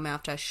the thing I'm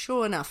after.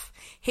 Sure enough,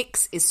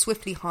 Hicks is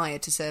swiftly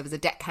hired to serve as a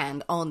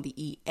deckhand on the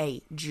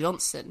E.A.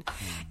 Johnson.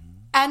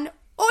 An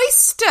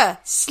oyster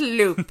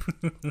sloop.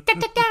 Do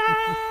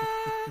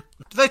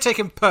they take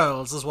in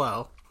pearls as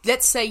well?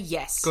 Let's say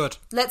yes. Good.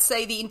 Let's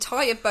say the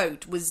entire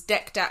boat was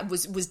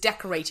was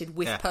decorated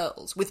with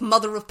pearls, with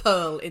mother of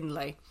pearl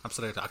inlay.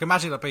 Absolutely. I can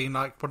imagine it being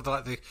like one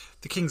of the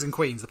kings and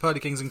queens, the pearly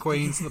kings and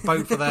queens, the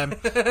boat for them,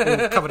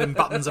 all covered in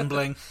buttons and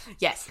bling.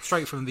 Yes.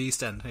 Straight from the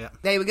East End, yeah.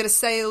 They were going to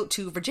sail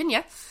to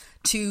Virginia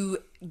to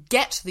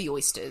get the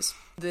oysters.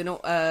 They're not,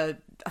 I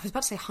was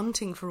about to say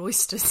hunting for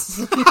oysters.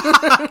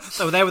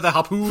 So there with their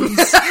harpoons.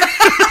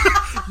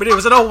 But it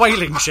was an old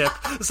whaling ship,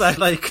 so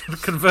they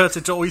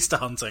converted to oyster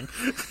hunting.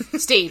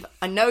 Steve,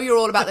 I know you're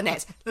all about the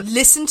nets.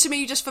 Listen to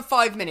me just for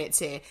 5 minutes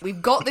here.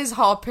 We've got this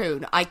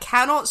harpoon. I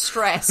cannot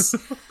stress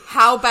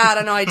how bad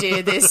an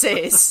idea this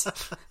is.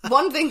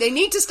 One thing, they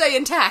need to stay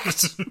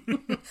intact.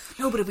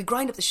 No, but if we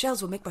grind up the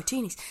shells, we'll make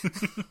martinis.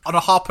 On a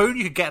harpoon,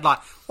 you could get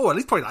at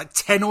least probably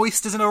 10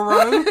 oysters in a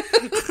row.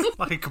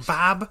 Like a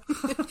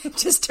kebab.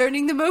 Just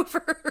turning them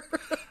over.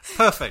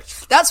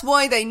 Perfect. That's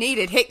why they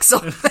needed Hicks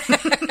on there.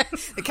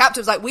 The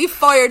captain was like, we've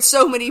fired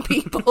so many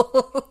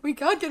people. We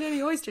can't get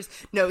any oysters.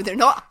 No, they're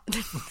not.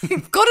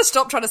 You've got to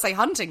stop trying to say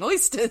hunting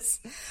oysters.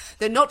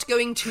 They're not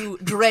going to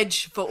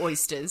dredge for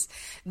oysters.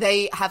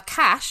 They have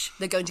cash.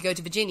 They're going to go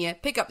to Virginia,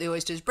 pick up the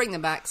oysters, bring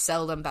them back,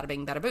 sell them, bada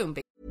bing, bada boom.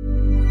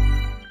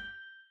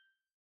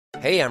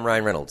 Hey, I'm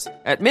Ryan Reynolds.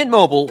 At Mint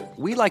Mobile,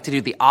 we like to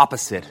do the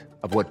opposite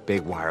of what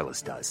Big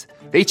Wireless does.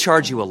 They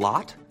charge you a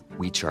lot.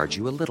 We charge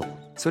you a little.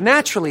 So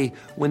naturally,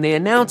 when they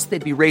announced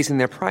they'd be raising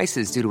their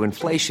prices due to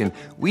inflation,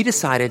 we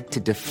decided to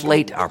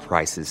deflate our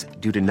prices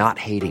due to not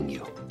hating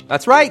you.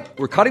 That's right.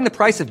 We're cutting the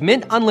price of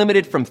Mint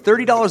Unlimited from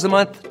 $30 a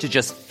month to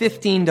just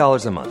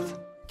 $15 a month.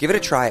 Give it a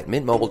try at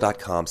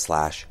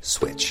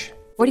mintmobile.com/switch.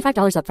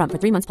 $45 up front for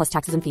 3 months plus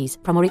taxes and fees.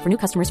 Promo rate for new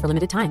customers for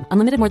limited time.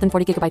 Unlimited more than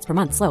 40 gigabytes per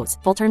month slows.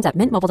 Full terms at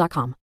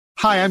mintmobile.com.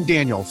 Hi, I'm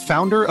Daniel,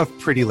 founder of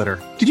Pretty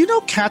Litter. Did you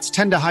know cats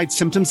tend to hide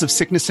symptoms of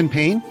sickness and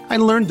pain? I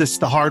learned this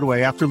the hard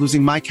way after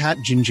losing my cat,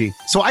 Gingy.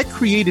 So I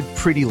created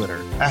Pretty Litter,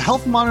 a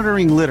health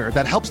monitoring litter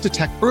that helps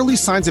detect early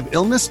signs of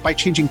illness by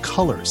changing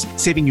colors,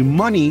 saving you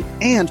money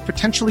and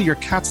potentially your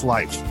cat's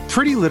life.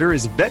 Pretty Litter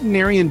is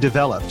veterinarian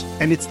developed,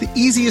 and it's the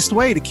easiest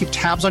way to keep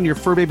tabs on your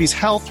fur baby's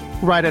health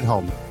right at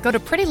home. Go to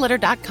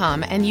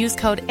prettylitter.com and use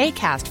code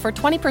ACAST for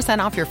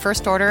 20% off your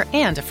first order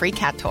and a free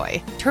cat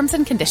toy. Terms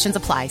and conditions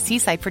apply. See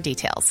site for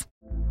details.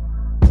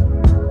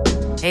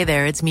 Hey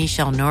there, it's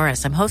Michelle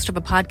Norris. I'm host of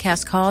a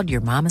podcast called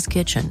Your Mama's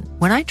Kitchen.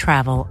 When I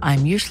travel,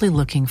 I'm usually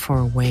looking for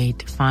a way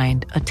to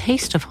find a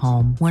taste of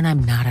home when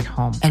I'm not at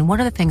home. And one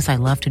of the things I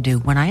love to do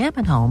when I am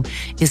at home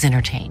is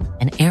entertain.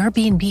 And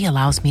Airbnb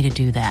allows me to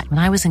do that. When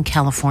I was in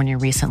California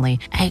recently,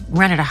 I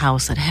rented a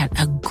house that had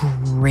a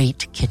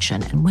great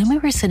kitchen. And when we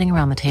were sitting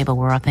around the table,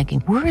 we were all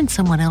thinking, we're in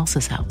someone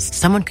else's house.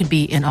 Someone could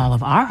be in all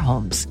of our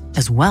homes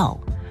as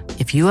well.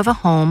 If you have a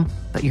home,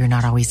 but you're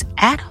not always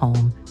at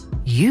home,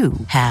 you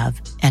have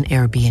an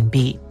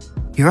Airbnb.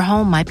 Your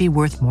home might be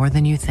worth more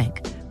than you think.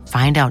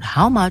 Find out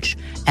how much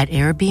at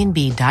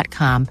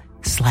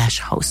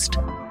airbnb.com/host.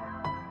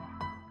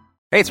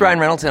 Hey, it's Ryan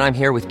Reynolds, and I'm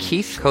here with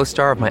Keith,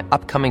 co-star of my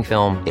upcoming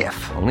film, If,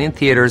 only in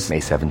theaters May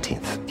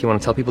 17th. Do you want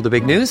to tell people the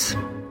big news?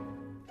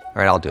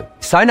 All right, I'll do it.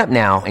 Sign up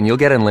now and you'll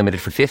get unlimited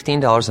for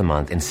 $15 a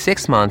month and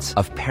 6 months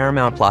of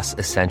Paramount Plus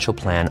Essential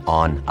Plan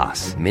on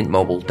us.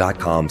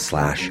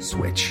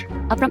 MintMobile.com/switch.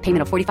 Upfront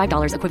payment of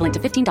 $45 equivalent to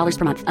 $15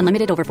 per month.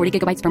 Unlimited over 40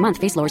 gigabytes per month.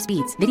 Face lower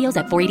speeds. Videos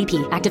at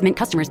 480p. Active Mint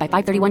customers by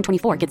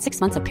 531.24 get 6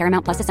 months of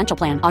Paramount Plus Essential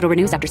Plan. Auto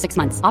renews after 6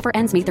 months. Offer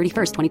ends May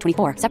 31st,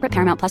 2024. Separate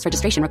Paramount Plus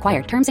registration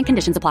required. Terms and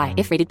conditions apply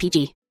if rated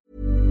PG.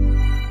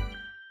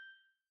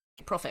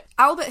 Profit.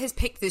 Albert has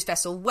picked this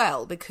vessel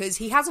well because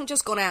he hasn't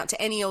just gone out to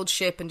any old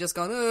ship and just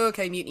gone, oh,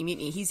 okay,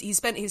 mutiny. He's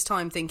spent his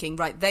time thinking,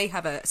 right, they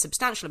have a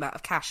substantial amount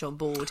of cash on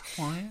board.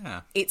 Oh,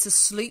 yeah. It's a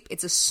sloop.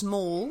 It's a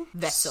small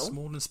vessel.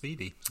 Small and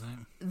speedy. Yeah.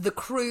 The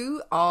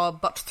crew are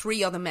but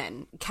 3 other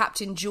men.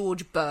 Captain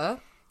George Burr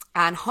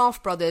and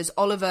half-brothers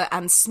Oliver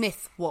and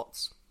Smith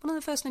Watts. One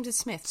of the first names is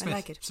Smith. I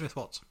like it. Smith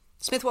Watts.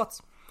 Smith Watts.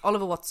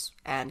 Oliver Watts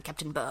and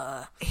Captain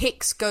Burr.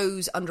 Hicks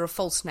goes under a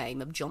false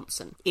name of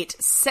Johnson. It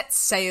sets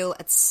sail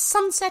at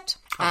sunset.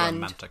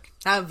 Romantic.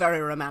 How very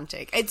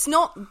romantic. It's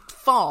not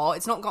far.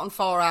 It's not gotten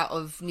far out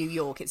of New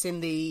York. It's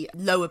in the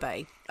lower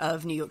bay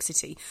of New York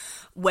City,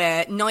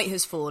 where night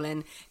has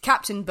fallen.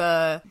 Captain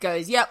Burr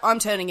goes, yep, I'm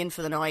turning in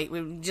for the night.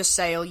 We'll just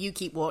sail. You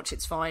keep watch.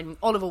 It's fine.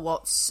 Oliver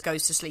Watts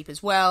goes to sleep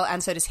as well,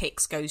 and so does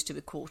Hicks, goes to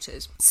the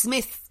quarters.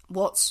 Smith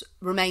Watts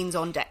remains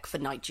on deck for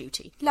night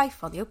duty.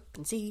 Life on the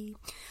open sea.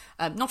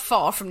 Not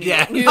far from New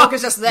York. New York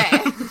is just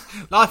there.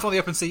 Life on the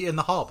open sea in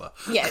the harbour.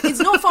 Yeah, it's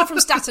not far from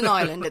Staten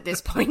Island at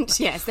this point.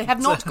 Yes, they have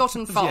not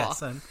gotten far.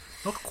 Yes,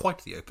 not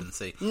quite the open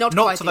sea. Not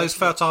to those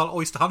fertile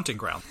oyster hunting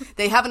ground.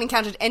 They haven't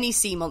encountered any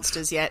sea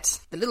monsters yet.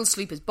 The little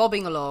sloop is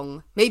bobbing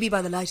along, maybe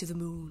by the light of the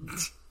moon.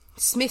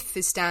 Smith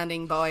is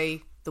standing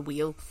by the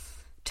wheel,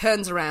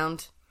 turns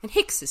around, and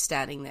Hicks is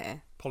standing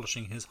there.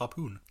 Polishing his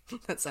harpoon.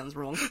 That sounds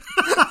wrong.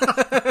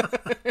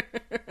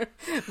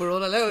 We're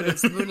all alone,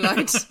 it's the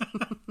moonlight.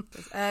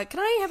 Can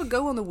I have a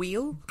go on the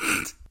wheel?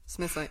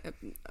 Smith's like,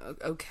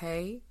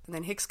 okay. And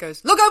then Hicks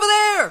goes, look over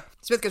there!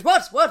 Smith goes,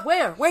 what?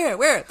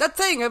 Where? That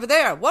thing over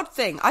there. What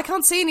thing? I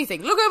can't see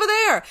anything. Look over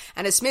there!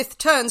 And as Smith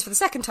turns for the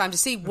second time to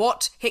see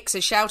what Hicks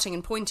is shouting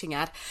and pointing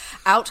at,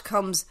 out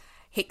comes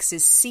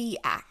Hicks's sea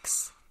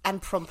axe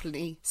and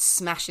promptly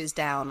smashes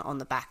down on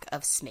the back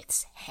of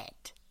Smith's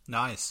head.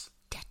 Nice.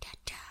 Da, da,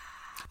 da.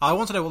 I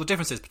want to know what the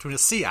difference is between a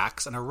sea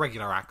axe and a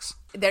regular axe.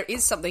 There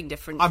is something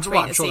different I'm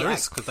between sure a sea there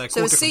axe. is, 'cause they're So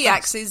a called sea different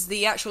axe is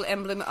the actual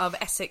emblem of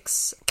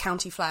Essex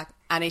county flag,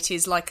 and it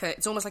is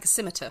it's almost like a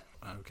scimitar.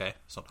 Okay,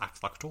 it's not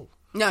axe-like at all.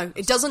 No,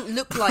 it doesn't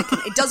look like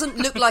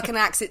an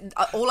axe.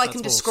 All I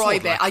can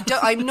describe it.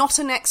 I'm not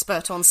an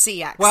expert on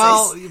sea axes.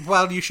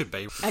 Well, you should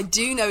be. I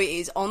do know it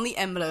is on the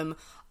emblem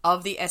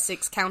of the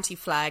Essex county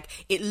flag.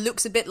 It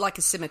looks a bit like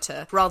a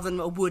scimitar rather than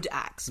a wood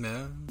axe.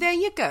 No. There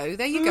you go.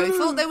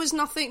 Thought there was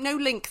no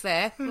link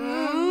there.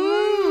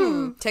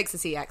 Takes the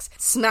sea axe,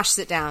 smashes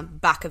it down,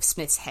 back of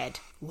Smith's head.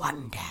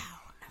 One down.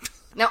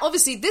 Now,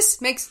 obviously,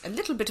 this makes a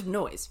little bit of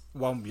noise.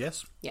 Well,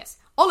 yes. Yes.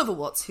 Oliver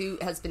Watts, who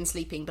has been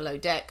sleeping below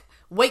deck,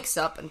 wakes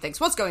up and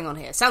thinks, what's going on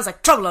here? Sounds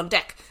like trouble on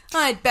deck.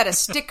 I'd better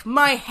stick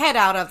my head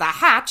out of the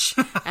hatch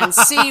and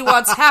see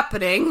what's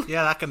happening.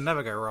 Yeah, that can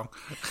never go wrong.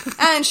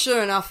 And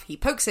sure enough, he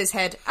pokes his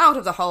head out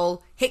of the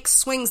hole. Hicks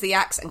swings the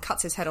axe and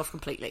cuts his head off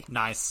completely.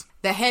 Nice.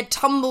 The head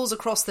tumbles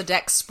across the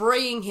deck,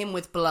 spraying him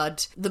with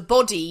blood. The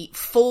body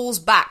falls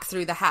back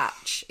through the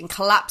hatch and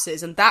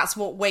collapses, and that's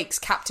what wakes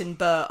Captain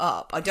Burr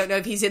up. I don't know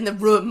if he's in the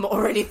room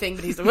or anything,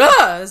 but he's like,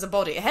 there's a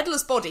body. A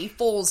headless body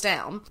falls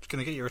down. It's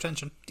going to get your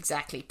attention.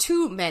 Exactly.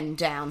 2 men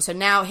down. So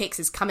now Hicks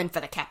is coming for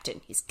the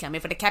captain. He's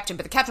coming for the captain,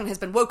 but the captain has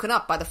been woken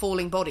up by the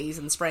falling bodies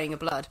and spraying of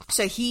blood.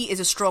 So he is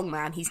a strong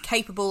man. He's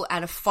capable,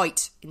 and a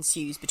fight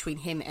ensues between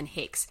him and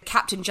Hicks. The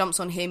captain jumps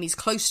on him. He's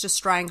close to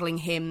strangling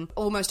him,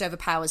 almost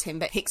overpowers him,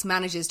 but Hicks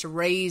manages to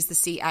raise the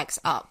sea axe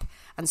up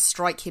and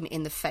strike him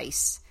in the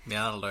face.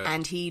 Yeah, that'll do it.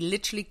 And he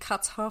literally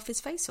cuts half his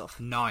face off.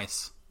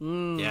 Nice.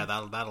 Yeah,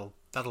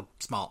 that'll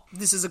smart.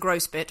 This is a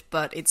gross bit,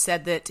 but it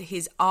said that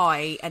his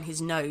eye and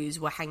his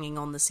nose were hanging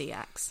on the sea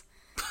axe.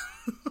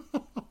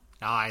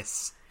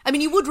 Nice. I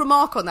mean, you would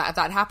remark on that if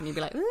that happened. You'd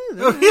be like,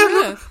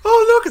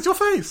 oh, look, it's your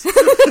face.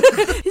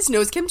 His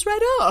nose comes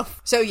right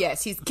off. So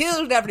yes, he's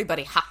killed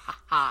everybody. Ha ha ha.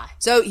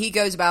 So he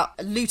goes about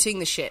looting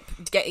the ship,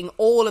 getting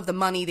all of the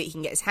money that he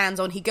can get his hands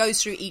on. He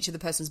goes through each of the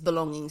person's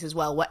belongings as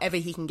well, whatever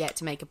he can get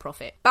to make a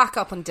profit. Back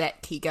up on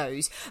deck he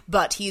goes,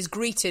 but he is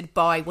greeted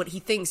by what he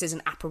thinks is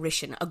an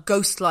apparition, a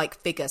ghost-like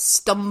figure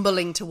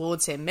stumbling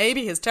towards him.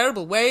 Maybe his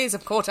terrible ways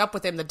have caught up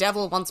with him, the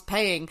devil wants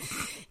paying.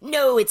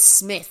 No, it's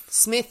Smith.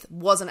 Smith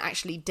wasn't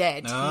actually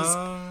dead. He's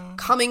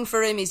coming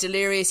for him, he's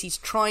delirious, he's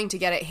trying to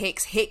get at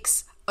Hicks.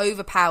 Hicks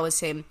overpowers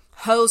him,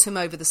 hurls him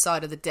over the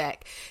side of the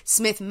deck.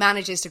 Smith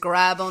manages to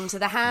grab onto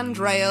the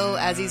handrail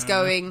as he's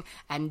going,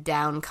 and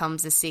down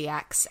comes the sea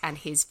axe, and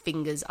his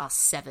fingers are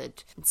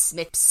severed. And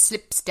Smith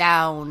slips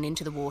down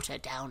into the water,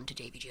 down to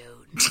Davy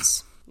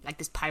Jones. Like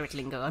this pirate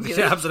lingo I'm doing.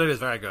 Yeah, absolutely, it's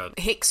very good.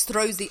 Hicks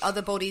throws the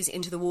other bodies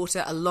into the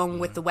water along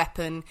with the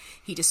weapon.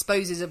 He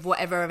disposes of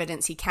whatever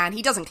evidence he can.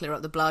 He doesn't clear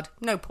up the blood.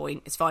 No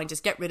point. It's fine.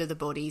 Just get rid of the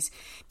bodies.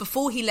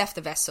 Before he left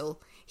the vessel,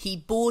 he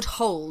bored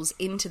holes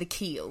into the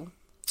keel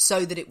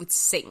so that it would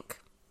sink.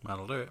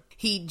 That'll do it.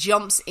 He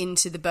jumps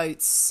into the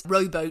boat's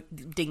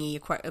rowboat dinghy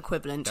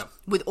equivalent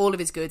with all of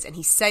his goods, and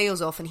he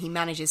sails off, and he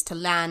manages to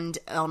land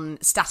on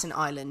Staten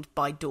Island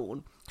by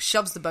dawn.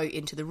 Shoves the boat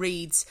into the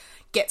reeds,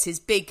 gets his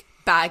big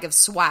bag of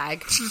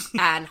swag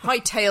and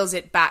hightails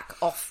it back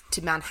off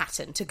to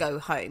Manhattan to go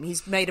home.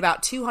 He's made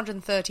about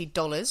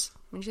 $230,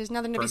 which is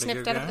nothing to be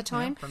sniffed at the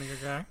time. Yeah, pretty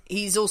good guy.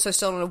 He's also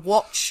stolen a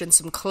watch and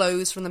some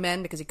clothes from the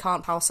men because he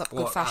can't pass up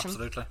good fashion.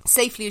 Absolutely.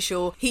 Safely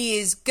ashore, he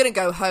is going to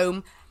go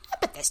home.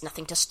 But there's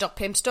nothing to stop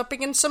him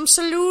stopping in some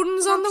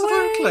saloons on the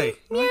way. Absolutely.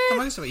 Make the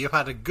most of it. You've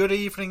had a good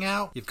evening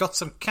out. You've got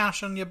some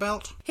cash on your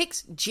belt.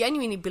 Hicks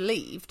genuinely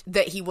believed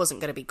that he wasn't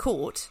going to be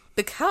caught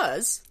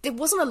because there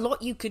wasn't a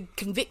lot you could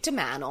convict a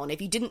man on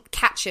if you didn't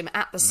catch him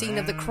at the scene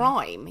of the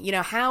crime. You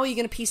know, how are you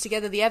going to piece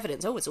together the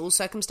evidence? Oh, it's all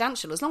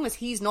circumstantial. As long as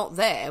he's not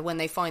there when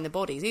they find the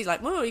bodies, he's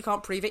like, well, you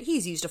can't prove it.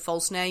 He's used a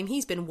false name.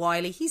 He's been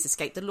wily. He's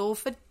escaped the law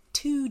for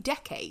 2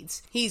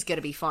 decades. He's going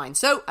to be fine.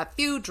 So, a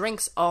few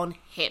drinks on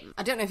him.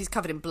 I don't know if he's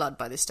covered in blood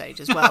by this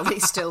stage as well.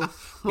 He's still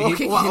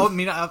walking.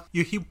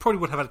 He probably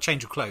would have had a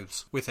change of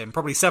clothes with him.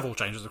 Probably several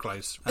changes of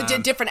clothes.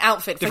 Different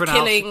outfit for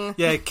killing.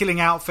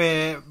 Killing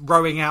outfit,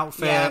 rowing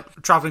outfit,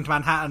 travelling to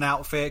Manhattan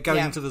outfit,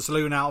 going into the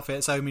saloon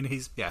outfit. So, I mean,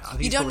 he's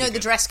you don't know the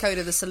dress code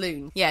of the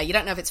saloon. Yeah, you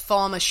don't know if it's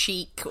farmer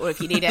chic or if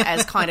you need it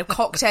as kind of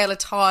cocktail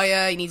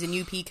attire. He needs a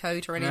new pea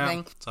coat or anything.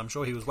 Yeah. So I'm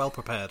sure he was well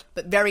prepared.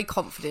 But very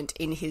confident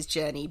in his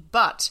journey.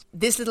 But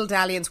this little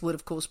dalliance would,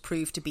 of course,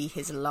 prove to be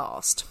his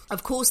last.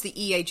 Of course,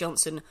 the E.A.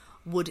 Johnson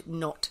would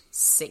not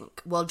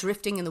sink. While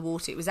drifting in the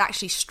water, it was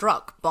actually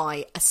struck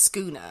by a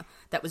schooner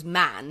that was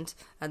manned,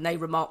 and they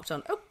remarked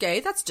on, okay,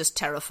 that's just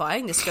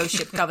terrifying, this ghost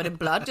ship covered in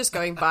blood just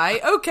going by.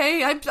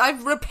 Okay, I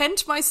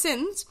repent my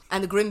sins.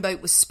 And the grim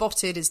boat was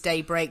spotted as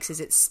day breaks,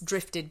 as it's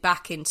drifted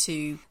back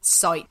into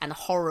sight, and the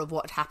horror of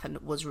what happened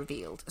was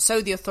revealed.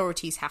 So the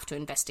authorities have to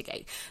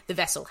investigate. The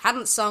vessel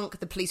hadn't sunk.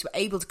 The police were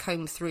able to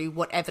comb through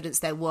what evidence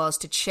there was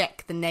to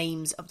check the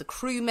names of the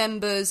crew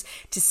members,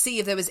 to see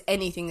if there was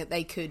anything that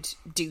they could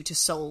do to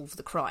solve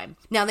the crime.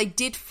 Now, they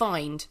did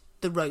find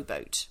the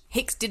rowboat.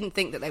 Hicks didn't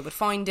think that they would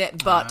find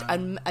it, but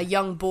a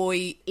young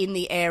boy in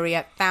the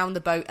area found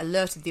the boat,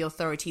 alerted the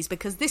authorities,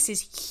 because this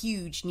is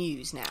huge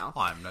news now.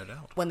 I'm no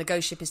doubt. When the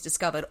ghost ship is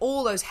discovered,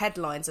 all those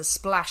headlines are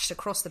splashed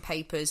across the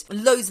papers.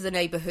 Loads of the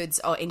neighbourhoods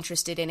are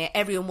interested in it.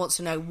 Everyone wants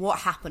to know what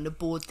happened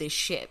aboard this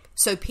ship.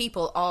 So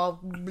people are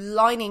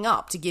lining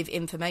up to give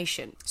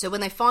information. So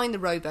when they find the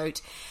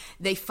rowboat,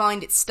 they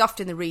find it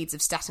stuffed in the reeds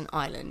of Staten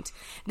Island.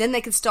 Then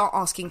they can start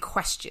asking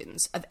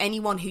questions of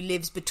anyone who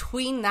lives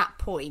between that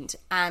point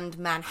and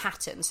Manhattan.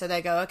 So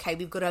they go, okay,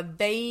 we've got a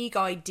vague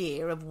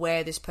idea of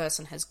where this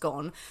person has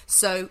gone.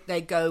 So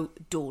they go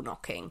door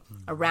knocking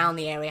around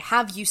the area.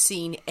 Have you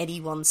seen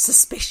anyone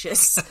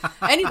suspicious?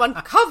 Anyone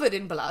covered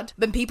in blood?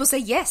 Then people say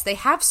yes, they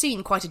have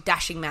seen quite a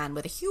dashing man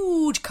with a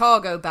huge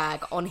cargo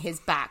bag on his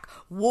back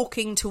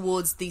walking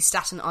towards the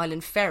Staten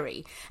Island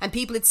ferry. And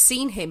people had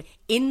seen him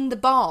in the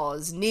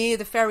bars near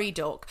the ferry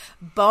dock,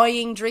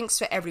 buying drinks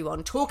for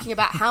everyone, talking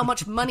about how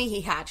much money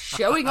he had,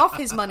 showing off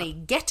his money,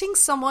 getting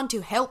someone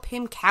to help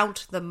him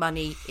count the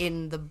money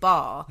in the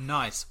bar.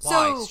 Nice. Why?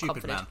 So Stupid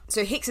confident. man.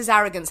 So Hicks's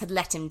arrogance had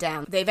let him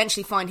down. They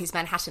eventually find his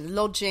Manhattan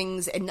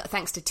lodgings, and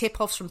thanks to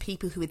tip-offs from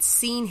people who had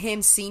seen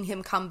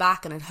him come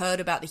back and had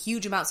heard about the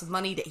huge amounts of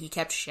money that he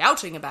kept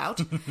shouting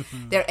about,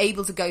 they're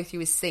able to go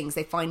through his things.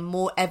 They find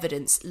more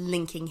evidence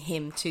linking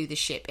him to the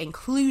ship,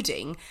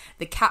 including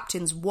the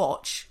captain's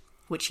watch,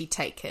 which he'd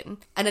taken.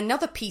 And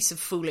another piece of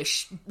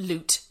foolish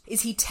loot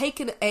is he'd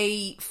taken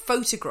a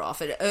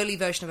photograph, an early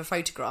version of a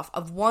photograph,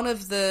 of one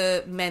of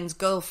the men's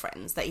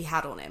girlfriends that he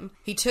had on him.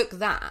 He took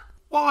that.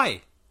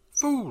 Why?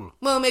 Fool.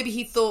 Well, maybe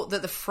he thought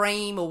that the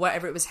frame or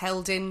whatever it was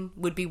held in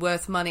would be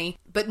worth money.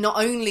 But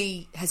not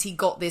only has he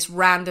got this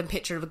random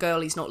picture of a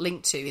girl he's not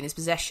linked to in his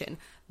possession,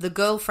 the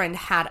girlfriend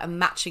had a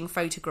matching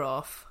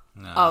photograph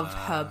of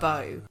her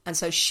beau. And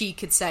so she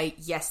could say,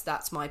 yes,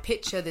 that's my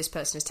picture, this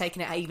person has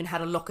taken it. I even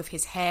had a lock of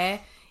his hair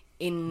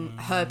in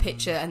her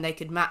picture, and they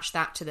could match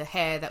that to the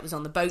hair that was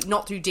on the boat,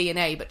 not through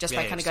DNA, but just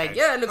by kind of going,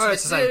 it looks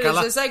it's the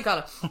same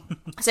colour.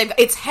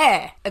 It's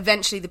hair.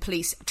 Eventually the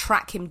police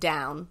track him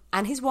down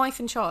and his wife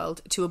and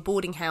child to a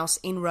boarding house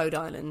in Rhode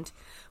Island,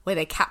 where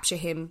they capture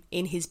him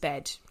in his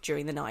bed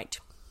during the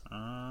night.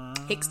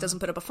 Hicks doesn't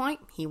put up a fight.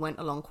 He went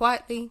along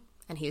quietly,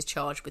 and he is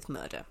charged with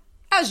murder.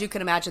 As you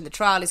can imagine, the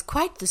trial is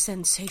quite the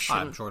sensation.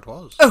 I'm sure it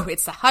was. Oh,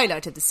 it's the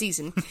highlight of the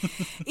season.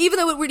 Even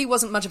though it really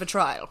wasn't much of a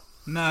trial.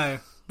 No.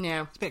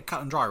 Yeah. It's a bit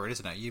cut and dry, really,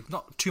 isn't it? You've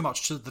not too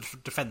much to the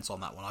defence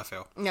on that one, I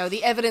feel. No,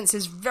 the evidence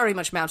is very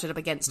much mounted up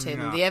against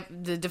him. Yeah.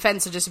 The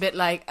defence are just a bit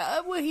like,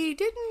 well, he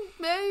didn't,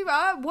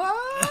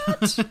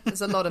 what?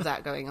 There's a lot of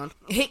that going on.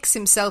 Hicks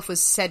himself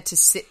was said to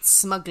sit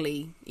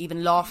smugly,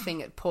 even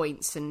laughing at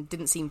points, and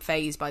didn't seem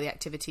fazed by the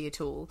activity at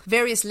all.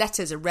 Various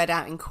letters are read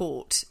out in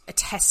court,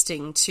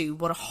 attesting to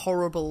what a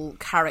horrible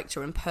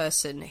character and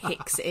person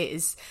Hicks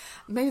is.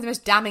 Maybe the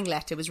most damning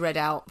letter was read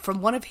out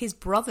from one of his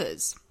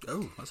brothers.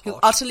 Oh, that's who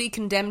harsh. utterly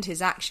condemned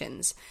his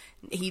actions.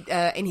 He,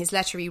 in his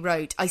letter he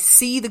wrote, "I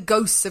see the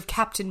ghosts of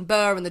Captain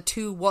Burr and the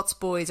 2 Watts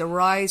boys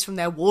arise from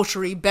their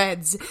watery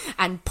beds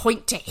and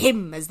point to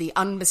him as the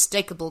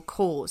unmistakable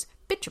cause."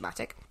 Bit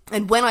dramatic.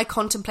 "And when I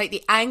contemplate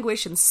the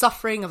anguish and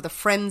suffering of the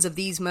friends of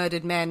these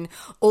murdered men,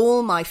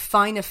 all my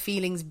finer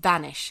feelings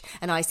vanish,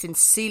 and I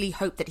sincerely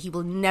hope that he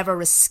will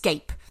never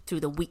escape through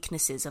the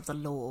weaknesses of the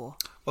law."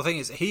 Well, the thing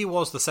is, he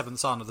was the 7th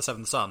son of the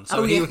 7th son,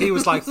 so he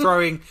was like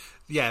throwing,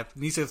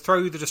 needs to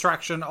throw the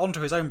distraction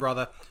onto his own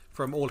brother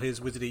from all his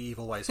wizardy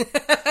evil ways.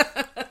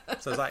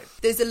 So it's like...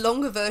 There's a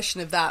longer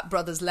version of that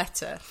brother's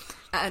letter,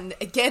 and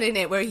again in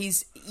it where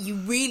you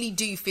really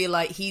do feel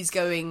like he's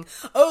going,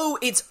 "Oh,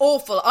 it's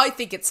awful, I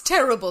think it's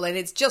terrible, and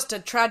it's just a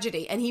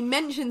tragedy." And he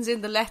mentions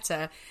in the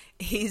letter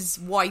his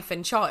wife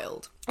and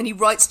child, and he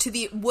writes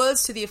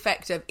words to the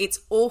effect of, "It's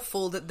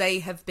awful that they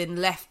have been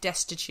left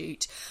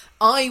destitute.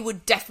 I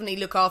would definitely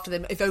look after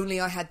them if only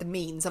I had the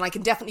means, and I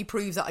can definitely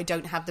prove that I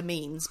don't have the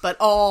means, but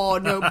oh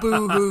no,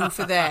 boo-hoo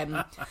for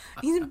them."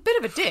 He's a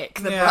bit of a dick,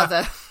 the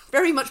brother.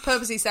 Very much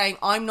purposely saying,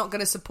 I'm not going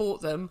to support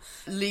them.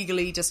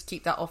 Legally, just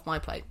keep that off my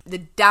plate. The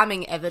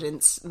damning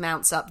evidence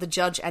mounts up. The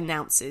judge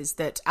announces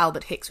that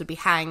Albert Hicks would be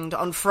hanged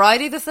on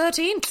Friday the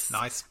 13th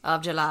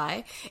of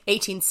July,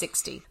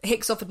 1860.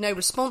 Hicks offered no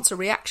response or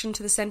reaction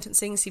to the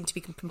sentencing, seemed to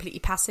be completely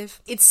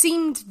passive. It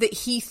seemed that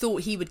he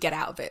thought he would get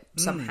out of it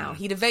somehow.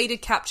 He'd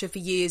evaded capture for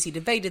years, he'd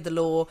evaded the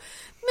law.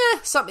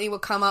 Something will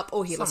come up,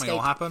 or he'll escape. Something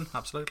will happen,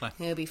 absolutely.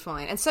 He'll be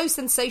fine. And so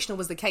sensational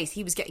was the case,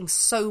 he was getting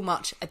so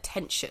much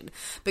attention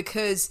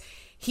because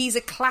he's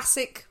a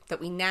classic that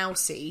we now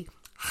see.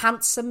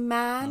 Handsome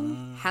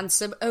man,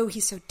 handsome, oh,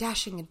 he's so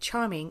dashing and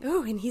charming,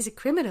 oh, and he's a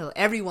criminal.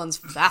 Everyone's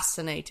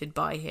fascinated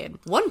by him.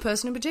 One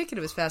person in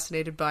particular was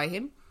fascinated by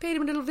him, paid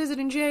him a little visit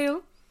in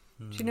jail.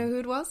 Do you know who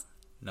it was?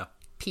 No.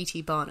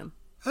 P.T. Barnum.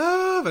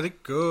 Oh, very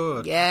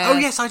good. Yeah. Oh,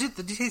 yes, I did.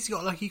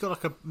 He got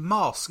like a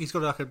mask. He's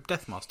got like a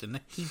death mask, didn't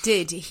he? He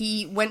did.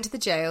 He went to the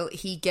jail.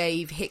 He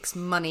gave Hicks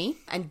money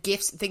and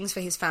gifts, things for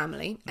his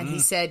family. And he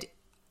said,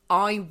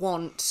 "I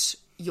want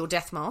your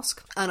death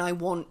mask and I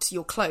want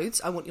your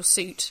clothes, I want your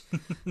suit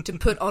to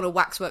put on a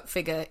waxwork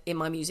figure in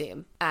my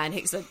museum." And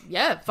Hicks said,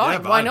 "Yeah,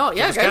 fine, why not?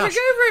 Yeah, go for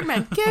it,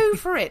 man. Go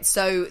for it."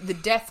 So the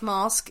death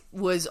mask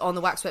was on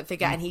the waxwork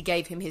figure and he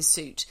gave him his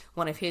suit,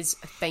 one of his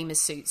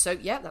famous suits. So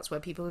yeah, that's where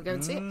people could go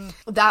and see it.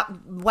 That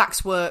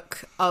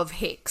waxwork of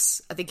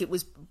Hicks, I think it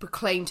was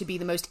proclaimed to be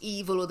the most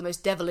evil or the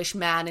most devilish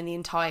man in the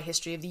entire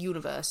history of the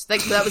universe.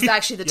 That was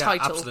actually the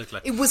title.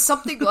 Absolutely. It was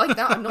something like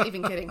that, I'm not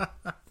even kidding.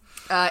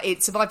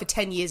 It survived for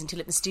 10 years until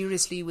it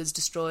mysteriously was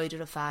destroyed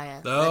in a fire.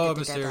 Oh,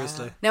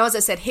 mysteriously. Now, as I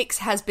said, Hicks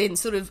has been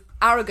sort of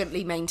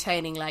arrogantly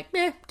maintaining, like,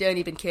 don't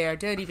even care.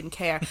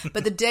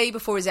 But the day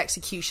before his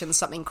execution,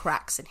 something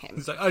cracks in him.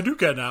 He's like, I do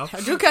care now.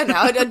 I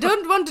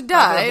don't want to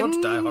die. I don't want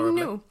to die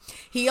horribly. No.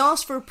 He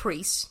asked for a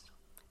priest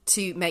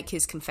to make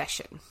his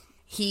confession.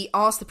 He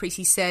asked the priest,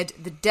 he said,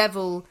 the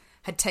devil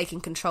had taken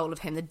control of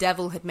him. The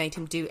devil had made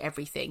him do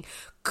everything.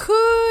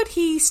 Could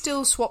he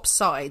still swap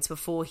sides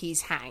before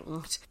he's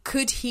hanged?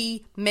 Could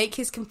he make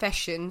his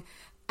confession,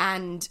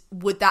 and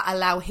would that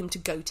allow him to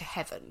go to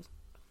heaven?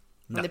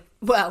 No.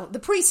 The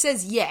priest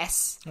says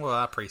yes. Well,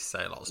 our priests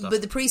say a lot of stuff.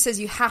 But the priest says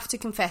you have to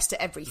confess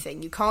to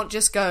everything. You can't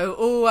just go,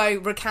 oh, I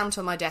recant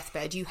on my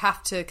deathbed. You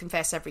have to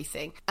confess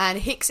everything. And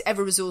Hicks,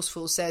 ever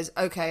resourceful, says,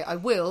 okay, I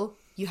will.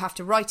 You have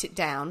to write it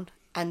down,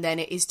 and then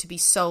it is to be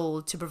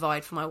sold to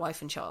provide for my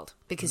wife and child.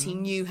 Because he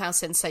knew how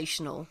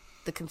sensational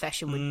the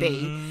confession would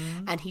be.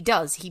 And he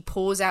does. He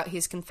pours out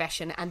his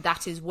confession, and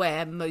that is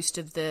where most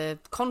of the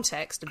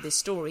context of this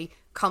story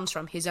comes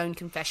from, his own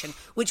confession,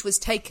 which was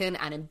taken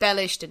and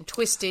embellished and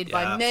twisted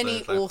by many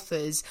absolutely.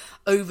 authors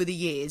over the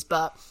years.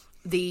 But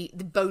the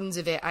bones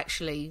of it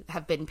actually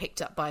have been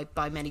picked up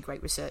by many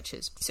great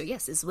researchers. So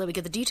yes, this is where we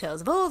get the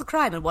details of all the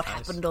crime and what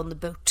happened on the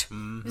boat.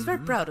 He was very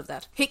proud of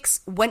that.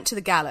 Hicks went to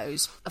the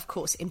gallows, of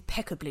course,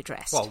 impeccably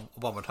dressed. Well,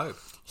 one would hope.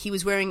 He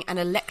was wearing an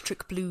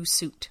electric blue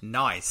suit.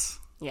 Nice.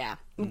 Yeah.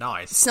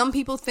 Nice. Some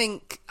people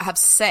have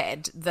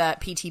said that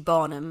P.T.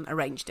 Barnum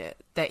arranged it,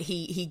 that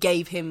he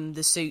gave him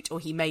the suit or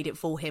he made it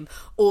for him,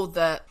 or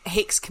that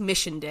Hicks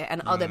commissioned it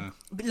and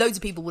loads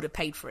of people would have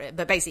paid for it.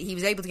 But basically he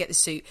was able to get the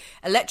suit,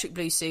 electric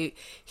blue suit.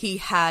 He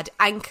had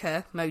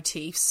anchor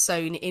motifs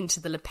sewn into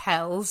the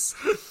lapels.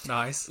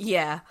 Nice.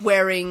 Yeah.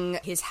 Wearing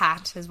his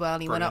hat as well.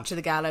 And he went up to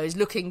the gallows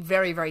looking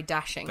very, very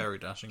dashing. Very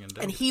dashing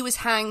indeed. And he was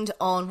hanged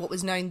on what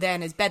was known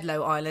then as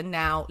Bedloe Island,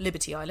 now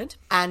Liberty Island.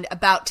 And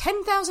about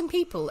 10,000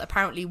 people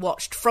apparently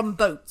watched from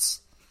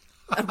boats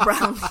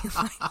around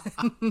the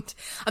island.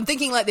 I'm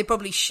thinking like they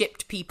probably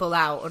shipped people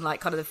out on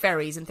like kind of the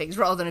ferries and things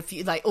rather than a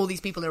few, like all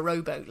these people in a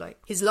rowboat. Like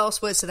his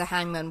last words to the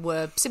hangman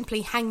were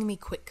simply, "Hang me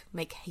quick,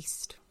 make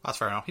haste." That's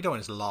fair enough. You don't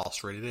want his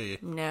last, really, do you?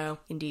 No,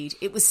 indeed.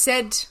 It was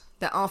said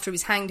that after he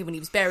was hanged and when he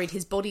was buried,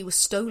 his body was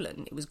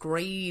stolen. It was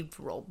grave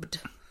robbed.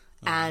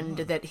 And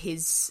that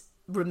his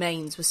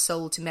remains were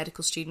sold to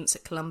medical students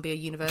at Columbia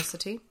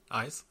University.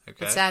 Nice, okay.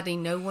 But sadly,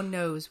 no one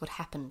knows what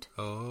happened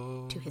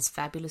to his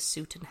fabulous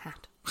suit and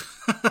hat.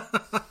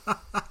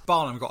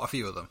 Barnum got a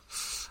few of them.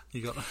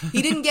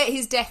 He didn't get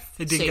his death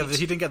he suit.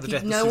 Didn't get the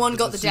death suit. No one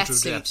got the death of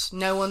suit. death.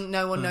 No one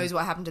knows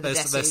what happened to the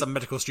death suit. There's some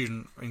medical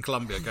student in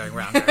Columbia going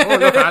around going, "Oh,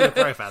 look, I look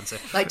very fancy."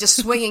 Like just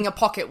swinging a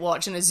pocket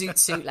watch and a zoot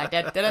suit, like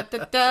da da da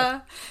da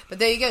da. But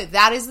there you go.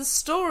 That is the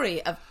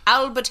story of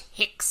Albert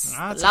Hicks,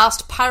 the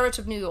last pirate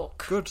of New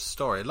York. Good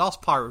story.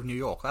 Last Pirate of New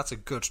York. That's a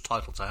good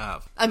title to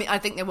have. I mean, I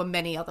think there were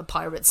many other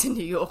pirates in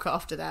New York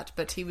after that,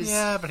 but he was...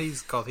 Yeah, but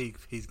he's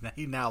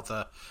now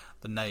the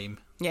name.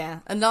 Yeah,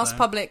 and last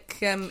public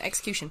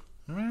execution.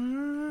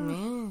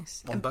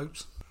 Yes. On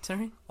boats.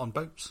 Sorry? On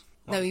boats.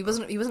 No, he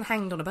wasn't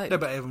hanged on a boat. No,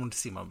 but everyone wanted to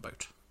see him on a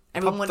boat.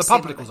 The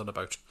public was on a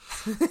boat.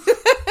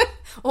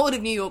 All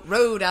of New York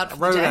rode out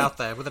for the day. Out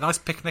there with a nice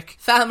picnic.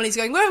 Families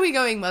going, "Where are we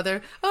going,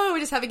 Mother?" "Oh, we're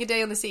just having a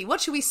day on the sea."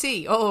 "What should we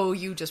see?" "Oh,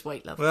 you just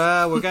wait, love."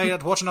 Well, we're going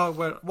to watch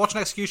an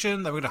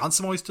execution, then we're going to hunt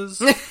some oysters.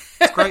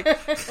 It's great.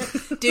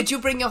 Did you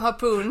bring your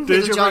harpoon,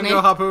 Did little you Johnny? bring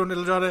your harpoon,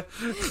 little Johnny?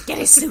 Get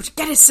his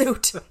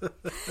suit.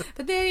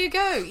 But there you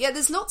go. Yeah,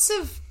 there's lots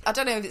of, I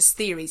don't know if it's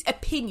theories,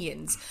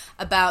 opinions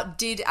about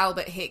did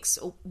Albert Hicks,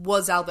 or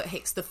was Albert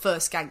Hicks the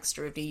first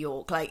gangster of New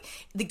York? Like,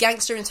 the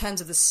gangster in terms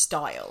of the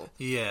style.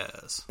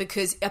 Yes.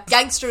 Because a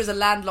gangster is a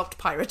landlocked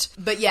pirate.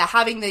 But yeah,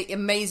 having the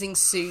amazing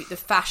suit, the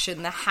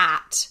fashion, the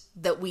hat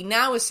that we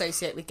now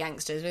associate with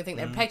gangsters, I think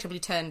they're impeccably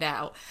turned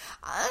out.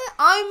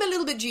 I'm a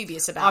little bit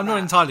dubious about that. I'm not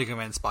entirely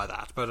convinced by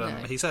that,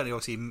 but he certainly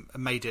obviously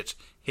made it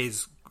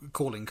his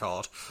calling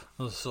card.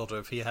 Sort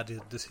of, he had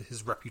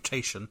his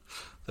reputation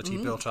that he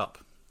built up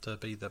to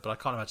be there, but I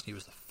can't imagine he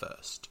was the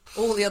first.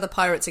 All the other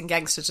pirates and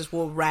gangsters just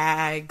wore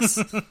rags,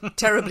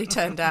 terribly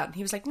turned out. And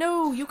he was like,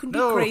 "No, you can be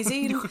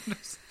crazy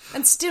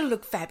and still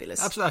look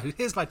fabulous." Absolutely.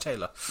 Here's my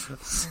tailor.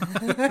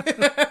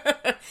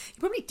 He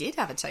probably did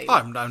have a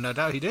tailor. Oh, no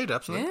doubt he did,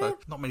 absolutely. Yeah.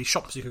 Not many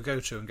shops you could go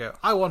to and go,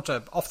 "I want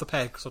a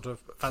off-the-peg sort of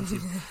fancy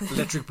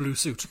electric blue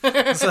suit."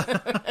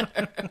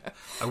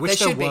 I wish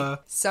there were.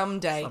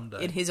 Someday,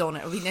 in his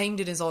honour. We named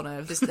in his honour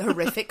of this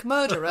horrific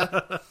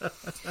murderer.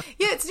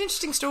 Yeah, it's an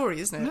interesting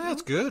story, isn't it? Yeah,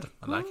 it's good.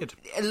 I like it.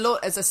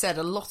 As I said,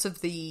 a lot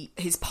of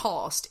his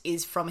past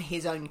is from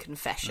his own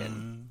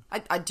confession.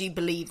 I do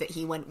believe that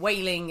he went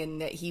whaling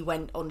and that he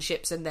went on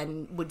ships and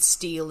then would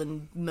steal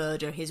and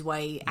murder his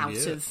way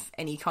out of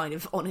any kind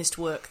of honest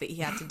work that he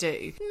had to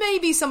do.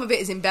 Maybe some of it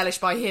is embellished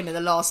by him in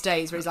the last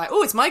days where he's like,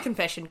 "Oh, it's my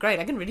confession. Great,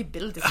 I can really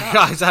build this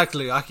up."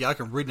 Exactly. I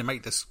can really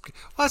make this...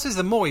 Well, I suppose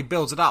the more he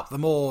builds it up, the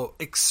more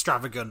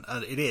extravagant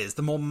it is,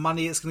 the more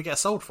money it's going to get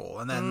sold for.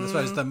 And then I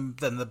suppose then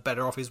the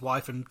better off his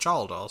wife and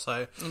child are.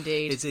 So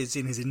indeed, it's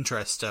in his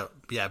interest to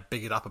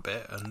big it up a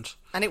bit.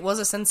 And it was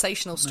a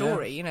sensational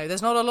story. You know,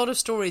 there's not a lot of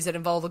stories that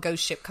involve a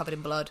ghost ship covered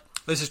in blood.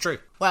 This is true.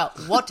 Well,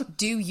 what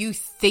do you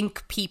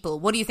think, people?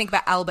 What do you think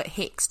about Albert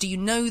Hicks? Do you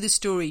know the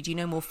story? Do you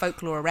know more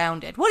folklore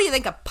around it? What do you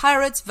think of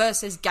pirates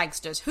versus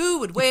gangsters? Who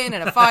would win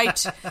in a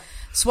fight?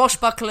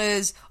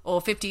 Swashbucklers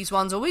or 50s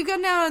ones? Or we've got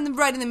now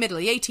right in the middle,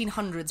 the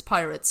 1800s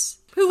pirates.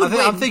 Who would win?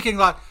 I'm thinking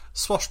like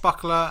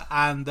swashbuckler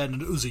and then an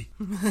Uzi.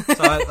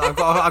 So I've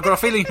got a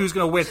feeling who's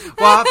going to win.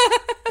 Well,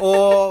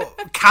 or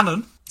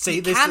cannon.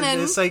 See,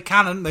 say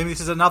cannon. Maybe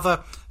this is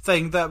another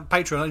thing that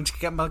Patreon. I need to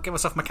get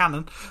myself my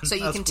cannon. So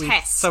you can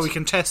test. So we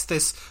can test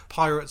this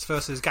pirates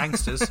versus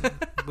gangsters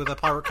with a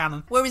pirate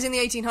cannon. Whereas in the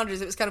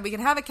 1800s, it was kind of, we can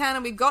have a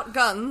cannon, we've got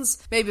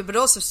guns, maybe, but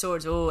also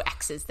swords. Oh,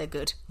 axes, they're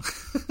good.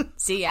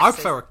 See, axes. I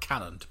prefer a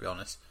cannon, to be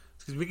honest.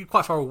 Because we get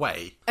quite far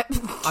away.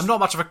 I'm not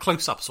much of a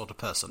close-up sort of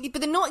person.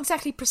 But they're not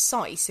exactly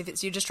precise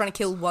if you're just trying to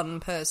kill one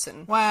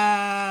person.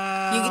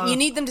 Well... You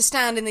need them to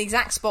stand in the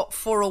exact spot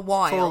for a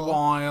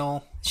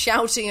while.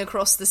 Shouting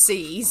across the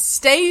seas,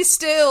 "Stay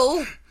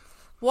still!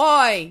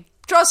 Why?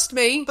 Trust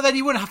me!" But then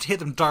you wouldn't have to hit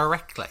them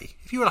directly.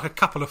 If you were like a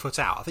couple of foot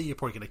out, I think you're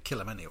probably going to kill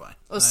them anyway.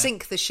 Or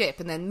sink the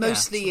ship, and then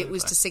mostly it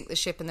was to sink the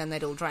ship and then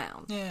they'd all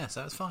drown. Yeah,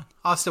 so it's fine.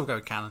 I'll still go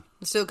with cannon.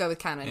 Still go with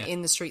cannon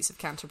in the streets of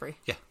Canterbury.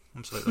 Yeah.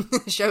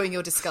 Absolutely. Showing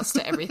your disgust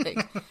at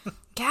everything.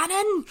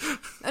 Cannon!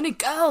 Only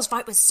girls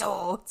fight with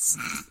swords.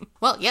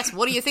 Well, yes,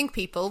 what do you think,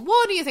 people?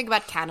 What do you think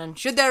about cannon?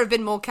 Should there have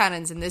been more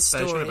cannons in this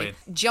story? There should have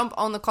been. Jump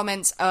on the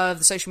comments of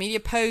the social media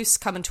posts,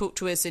 come and talk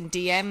to us in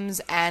DMs,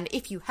 and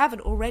if you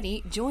haven't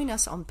already, join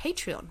us on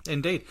Patreon.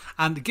 Indeed.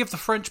 And give the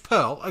French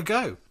Pearl a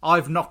go.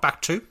 I've knocked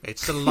back 2.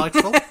 It's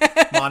delightful.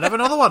 Might have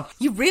another one.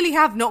 You really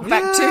have knocked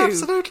back 2.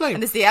 Absolutely.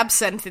 And it's the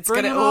absinthe. It's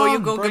going to... Oh, you're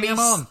going to bring them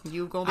on.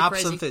 You're going to be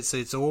absinthe,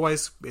 crazy. it's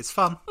always... It's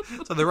fun.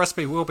 So the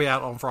recipe will be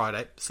out on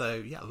Friday. So,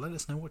 yeah, let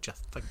us know what you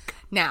think.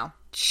 Now,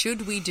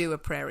 should we do a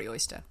prairie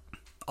oyster?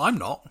 I'm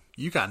not.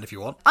 You can if you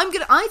want.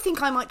 I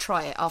think I might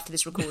try it after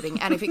this recording,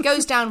 and if it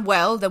goes down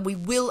well, then we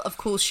will, of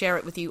course, share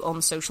it with you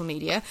on social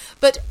media.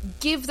 But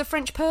give the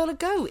French Pearl a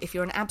go if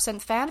you're an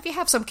absinthe fan. If you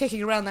have some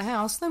kicking around the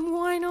house, then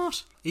why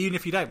not? Even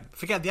if you don't,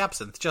 forget the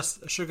absinthe,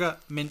 just sugar,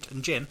 mint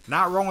and gin.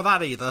 Not wrong with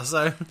that either,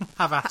 so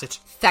have at it.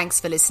 Thanks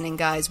for listening,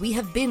 guys. We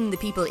have been the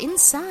people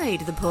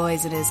inside the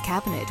Poisoner's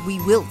Cabinet. We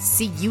will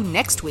see you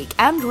next week.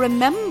 And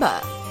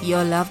remember,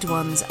 your loved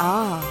ones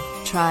are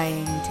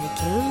trying to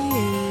kill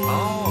you.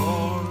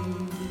 Oh.